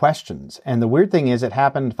questions. And the weird thing is it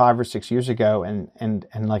happened 5 or 6 years ago. And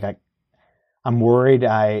like, I'm worried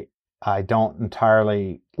I don't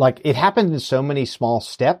entirely, like, it happened in so many small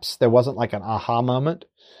steps. There wasn't like an aha moment.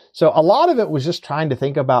 So a lot of it was just trying to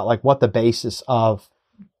think about like what the basis of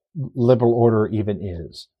liberal order even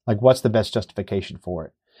is. Like, what's the best justification for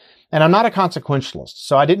it? And I'm not a consequentialist,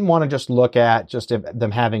 so I didn't want to just look at just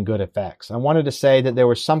them having good effects. I wanted to say that there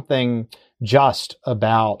was something just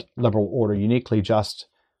about liberal order, uniquely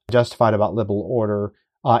justified about liberal order,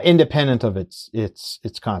 independent of its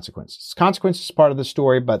consequences. Consequences is part of the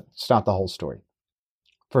story, but it's not the whole story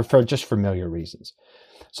for just familiar reasons.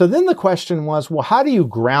 So then the question was, well, how do you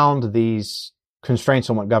ground these constraints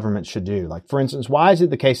on what government should do? Like, for instance, why is it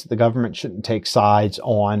the case that the government shouldn't take sides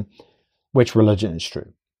on which religion is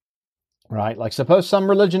true? Right? Like, suppose some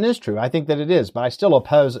religion is true. I think that it is, but I still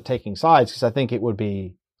oppose it taking sides because I think it would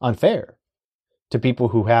be unfair to people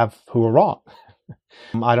who are wrong.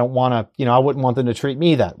 I don't want to, I wouldn't want them to treat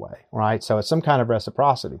me that way. Right? So it's some kind of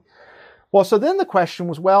reciprocity. Well, so then the question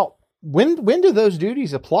was, well, when do those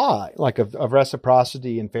duties apply? Like of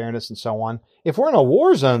reciprocity and fairness and so on. If we're in a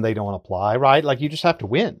war zone, they don't apply, right? Like, you just have to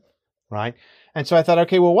win, right? And so I thought,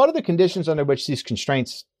 okay, well, what are the conditions under which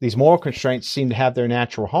these moral constraints seem to have their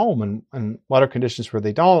natural home, and what are conditions where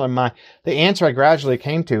they don't? And the answer I gradually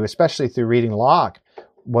came to, especially through reading Locke,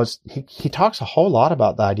 was he talks a whole lot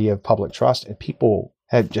about the idea of public trust, and people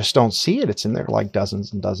just don't see it. It's in there like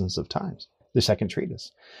dozens and dozens of times, the second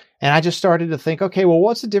treatise. And I just started to think, okay, well,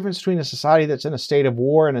 what's the difference between a society that's in a state of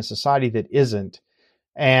war and a society that isn't?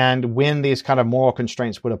 And when these kind of moral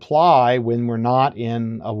constraints would apply when we're not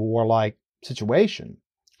in a warlike situation.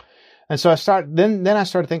 And so I started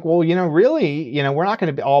to think, well, really, we're not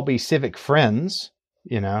going to all be civic friends.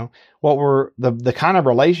 What we're the kind of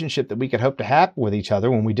relationship that we could hope to have with each other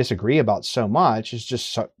when we disagree about so much is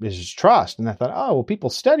just trust. And I thought, oh, well, people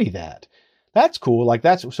study that. That's cool. Like,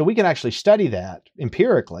 so we can actually study that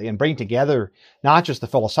empirically and bring together not just the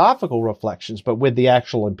philosophical reflections, but with the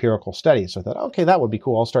actual empirical studies. So I thought, okay, that would be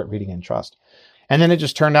cool. I'll start reading in trust. And then it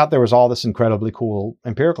just turned out there was all this incredibly cool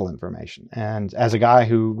empirical information. And as a guy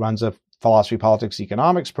who runs a philosophy, politics,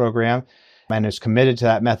 economics program and is committed to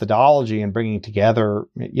that methodology and bringing together,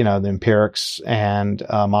 the empirics and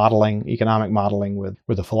economic modeling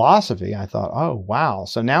with the philosophy, I thought, oh, wow.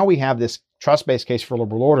 So now we have this trust-based case for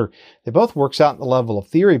liberal order that both works out at the level of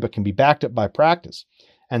theory, but can be backed up by practice.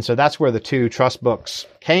 And so that's where the two trust books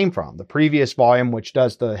came from. The previous volume, which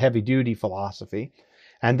does the heavy-duty philosophy,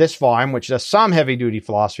 and this volume, which does some heavy-duty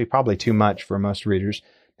philosophy, probably too much for most readers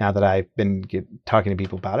now that I've been talking to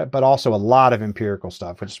people about it, but also a lot of empirical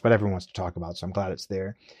stuff, which is what everyone wants to talk about, so I'm glad it's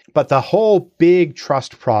there. But the whole big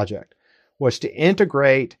trust project was to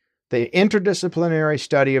integrate the interdisciplinary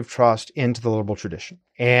study of trust into the liberal tradition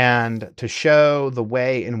and to show the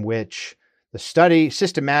way in which the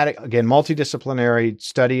systematic, again, multidisciplinary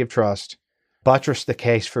study of trust buttressed the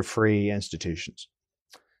case for free institutions.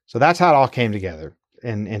 So that's how it all came together.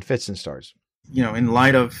 In fits and starts. In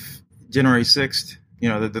light of January 6th,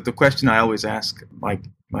 the question I always ask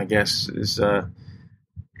my guests is, are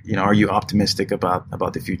you optimistic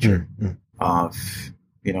about the future of,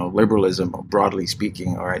 liberalism, or broadly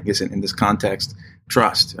speaking, or I guess in this context,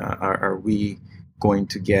 trust? Are we going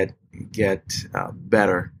to get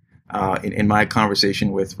better? In my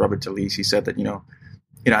conversation with Robert Talisse, he said that,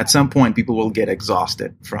 at some point people will get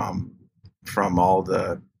exhausted from all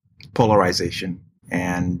the polarization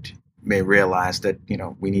and may realize that,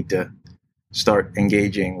 we need to start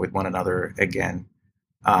engaging with one another again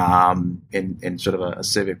in sort of a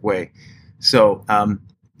civic way. So,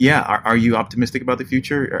 are you optimistic about the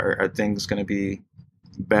future? Are things going to be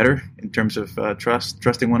better in terms of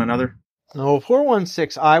trusting one another? No,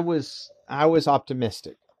 416, I was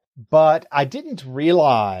optimistic, but I didn't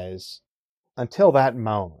realize until that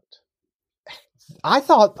moment. I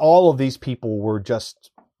thought all of these people were just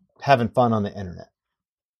having fun on the internet.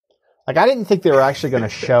 Like, I didn't think they were actually going to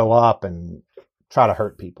show up and try to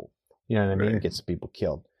hurt people. You know what I mean? Right. Get some people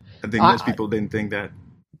killed. I think most people didn't think that.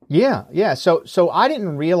 Yeah. So I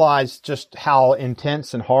didn't realize just how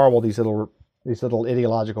intense and horrible these little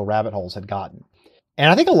ideological rabbit holes had gotten. And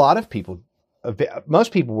I think a lot of people,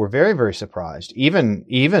 most people were very, very surprised.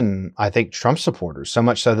 Even I think Trump supporters, so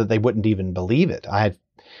much so that they wouldn't even believe it. I had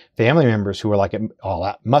family members who were like, "Oh,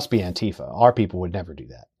 that must be Antifa. Our people would never do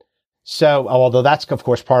that." So, although that's, of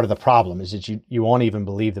course, part of the problem is that you won't even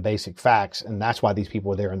believe the basic facts. And that's why these people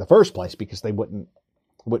were there in the first place, because they wouldn't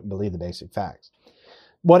believe the basic facts.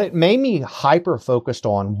 What it made me hyper focused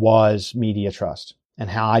on was media trust. and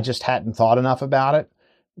how I just hadn't thought enough about it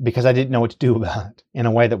because I didn't know what to do about it in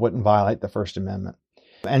a way that wouldn't violate the First Amendment.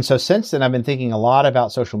 And so since then, I've been thinking a lot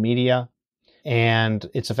about social media and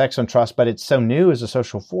its effects on trust, but it's so new as a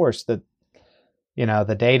social force that,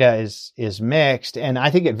 the data is mixed, and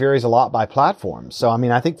I think it varies a lot by platform. So,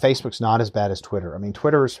 I think Facebook's not as bad as Twitter.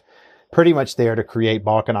 Twitter's pretty much there to create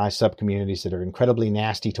balkanized sub-communities that are incredibly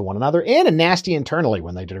nasty to one another and nasty internally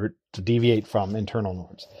when they deviate from internal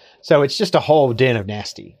norms. So it's just a whole den of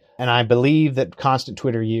nasty. And I believe that constant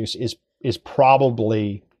Twitter use is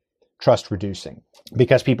probably trust reducing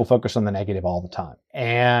because people focus on the negative all the time.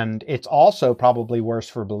 And it's also probably worse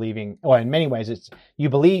for believing, well, in many ways, it's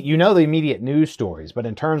the immediate news stories, but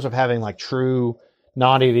in terms of having like true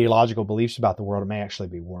non-ideological beliefs about the world, it may actually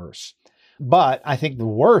be worse. But I think the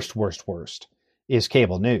worst is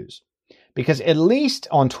cable news, because at least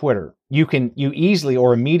on Twitter, you easily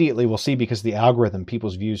or immediately will see, because of the algorithm,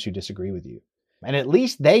 people's views who disagree with you. And at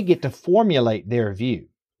least they get to formulate their view.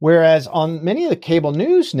 Whereas on many of the cable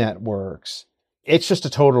news networks, it's just a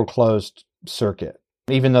total closed circuit.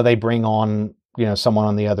 Even though they bring on, someone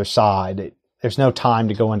on the other side, there's no time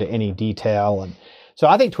to go into any detail. And so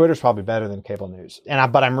I think Twitter's probably better than cable news.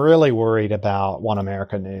 But I'm really worried about One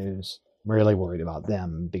America News. I'm really worried about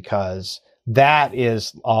them, because that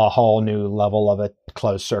is a whole new level of a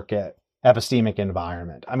closed circuit epistemic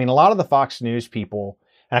environment. A lot of the Fox News people,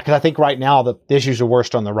 because I think right now the issues are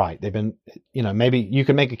worst on the right. They've been, maybe you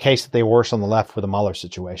can make a case that they were worse on the left with the Mueller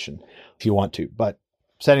situation if you want to. But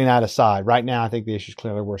setting that aside, right now I think the issue is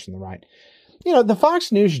clearly worse on the right. The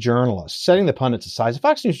Fox News journalists, setting the pundits aside, the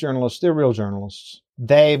Fox News journalists, they're real journalists.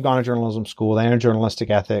 They've gone to journalism school. They know journalistic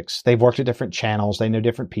ethics. They've worked at different channels. They know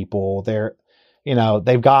different people.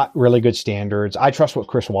 They've got really good standards. I trust what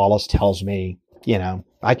Chris Wallace tells me.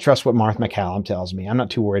 I trust what Martha MacCallum tells me. I'm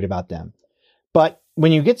not too worried about them. But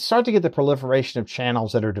when you start to get the proliferation of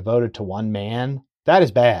channels that are devoted to one man, that is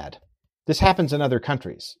bad. This happens in other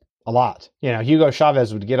countries a lot. Hugo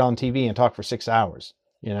Chavez would get on TV and talk for 6 hours,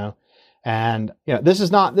 and this is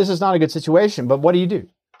not a good situation, but what do you do?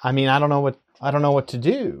 I don't know what to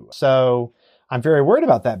do. So I'm very worried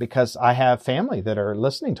about that, because I have family that are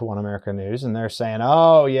listening to One America News, and they're saying,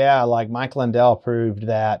 oh yeah, like Mike Lindell proved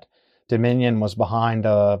that Dominion was behind,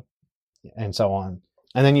 and so on.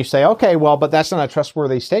 And then you say, okay, well, but that's not a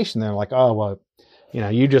trustworthy station. They're like, oh, well,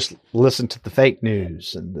 you just listen to the fake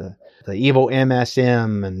news and the evil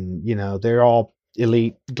MSM, and, they're all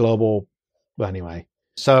elite global. But anyway,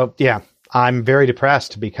 so yeah, I'm very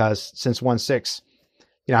depressed, because since 1/6,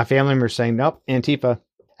 family members saying, nope, Antifa.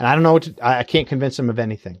 And I don't know I can't convince them of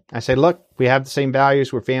anything. I say, look, we have the same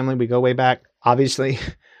values. We're family. We go way back. Obviously,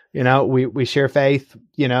 we share faith.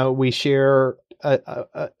 We share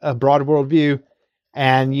a broad worldview.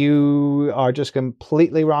 And you are just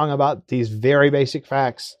completely wrong about these very basic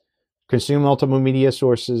facts. Consume multiple media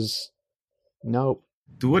sources. Nope.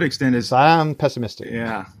 To what extent is... So I'm pessimistic.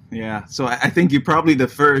 Yeah. So I think you're probably the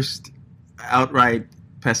first outright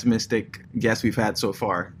pessimistic guest we've had so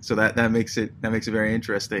far. So that makes it very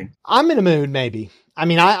interesting. I'm in a mood, maybe.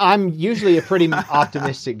 I'm usually a pretty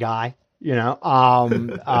optimistic guy,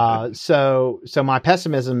 So my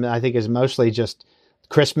pessimism, I think, is mostly just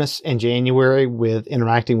Christmas and January with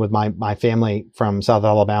interacting with my family from South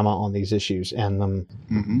Alabama on these issues, and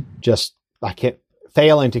I kept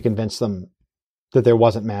failing to convince them that there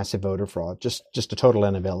wasn't massive voter fraud, just a total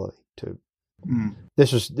inability to.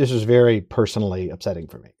 This was very personally upsetting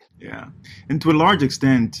for me. Yeah, and to a large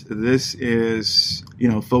extent, this is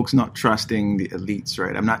folks not trusting the elites,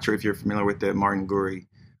 right? I'm not sure if you're familiar with the Martin Gurri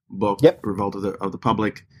book, yep. Revolt of the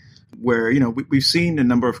Public, where we've seen a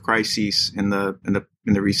number of crises in the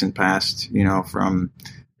recent past, from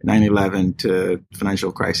 9/11 to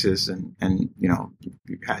financial crisis, and we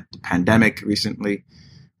had the pandemic recently,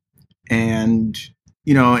 and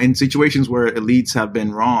in situations where elites have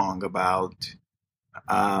been wrong about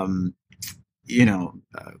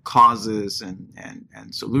causes and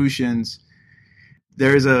solutions,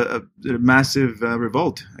 there is a massive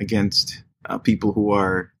revolt against people who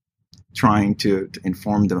are trying to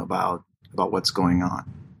inform them about what's going on.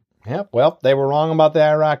 Yeah, well, they were wrong about the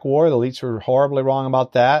Iraq War. The elites were horribly wrong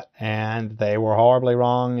about that, and they were horribly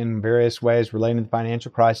wrong in various ways relating to the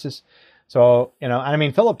financial crisis. So,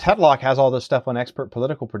 Philip Tetlock has all this stuff on expert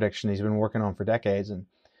political prediction he's been working on for decades, and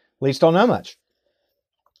elites don't know much.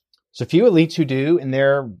 There's a few elites who do, and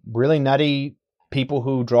they're really nutty people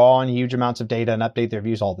who draw on huge amounts of data and update their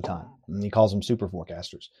views all the time. And he calls them super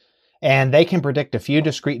forecasters. And they can predict a few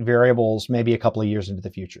discrete variables, maybe a couple of years into the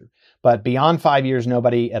future. But beyond 5 years,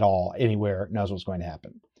 nobody at all, anywhere, knows what's going to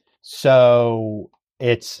happen. So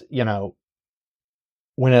it's,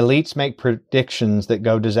 when elites make predictions that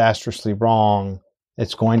go disastrously wrong,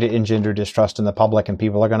 it's going to engender distrust in the public, and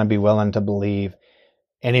people are going to be willing to believe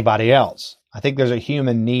anybody else. I think there's a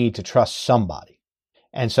human need to trust somebody.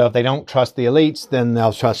 And so if they don't trust the elites, then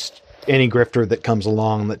they'll trust any grifter that comes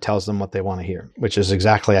along that tells them what they want to hear, which is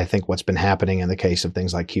exactly, I think, what's been happening in the case of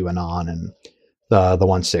things like QAnon and the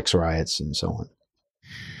 1/6 riots and so on.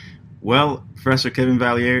 Well, Professor Kevin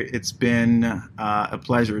Valliere, it's been a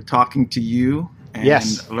pleasure talking to you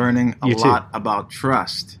and learning a lot about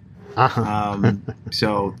trust.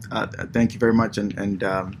 So thank you very much, and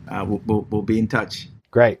we'll be in touch.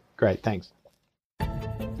 Great. Thanks.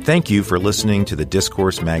 Thank you for listening to the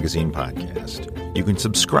Discourse Magazine podcast. You can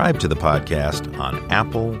subscribe to the podcast on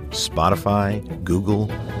Apple, Spotify, Google,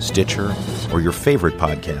 Stitcher, or your favorite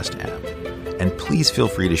podcast app. And please feel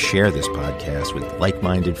free to share this podcast with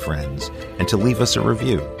like-minded friends and to leave us a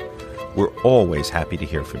review. We're always happy to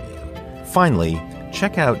hear from you. Finally,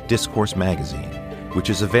 check out Discourse Magazine, which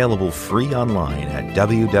is available free online at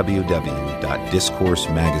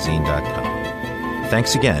www.discoursemagazine.com.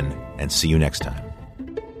 Thanks again, and see you next time.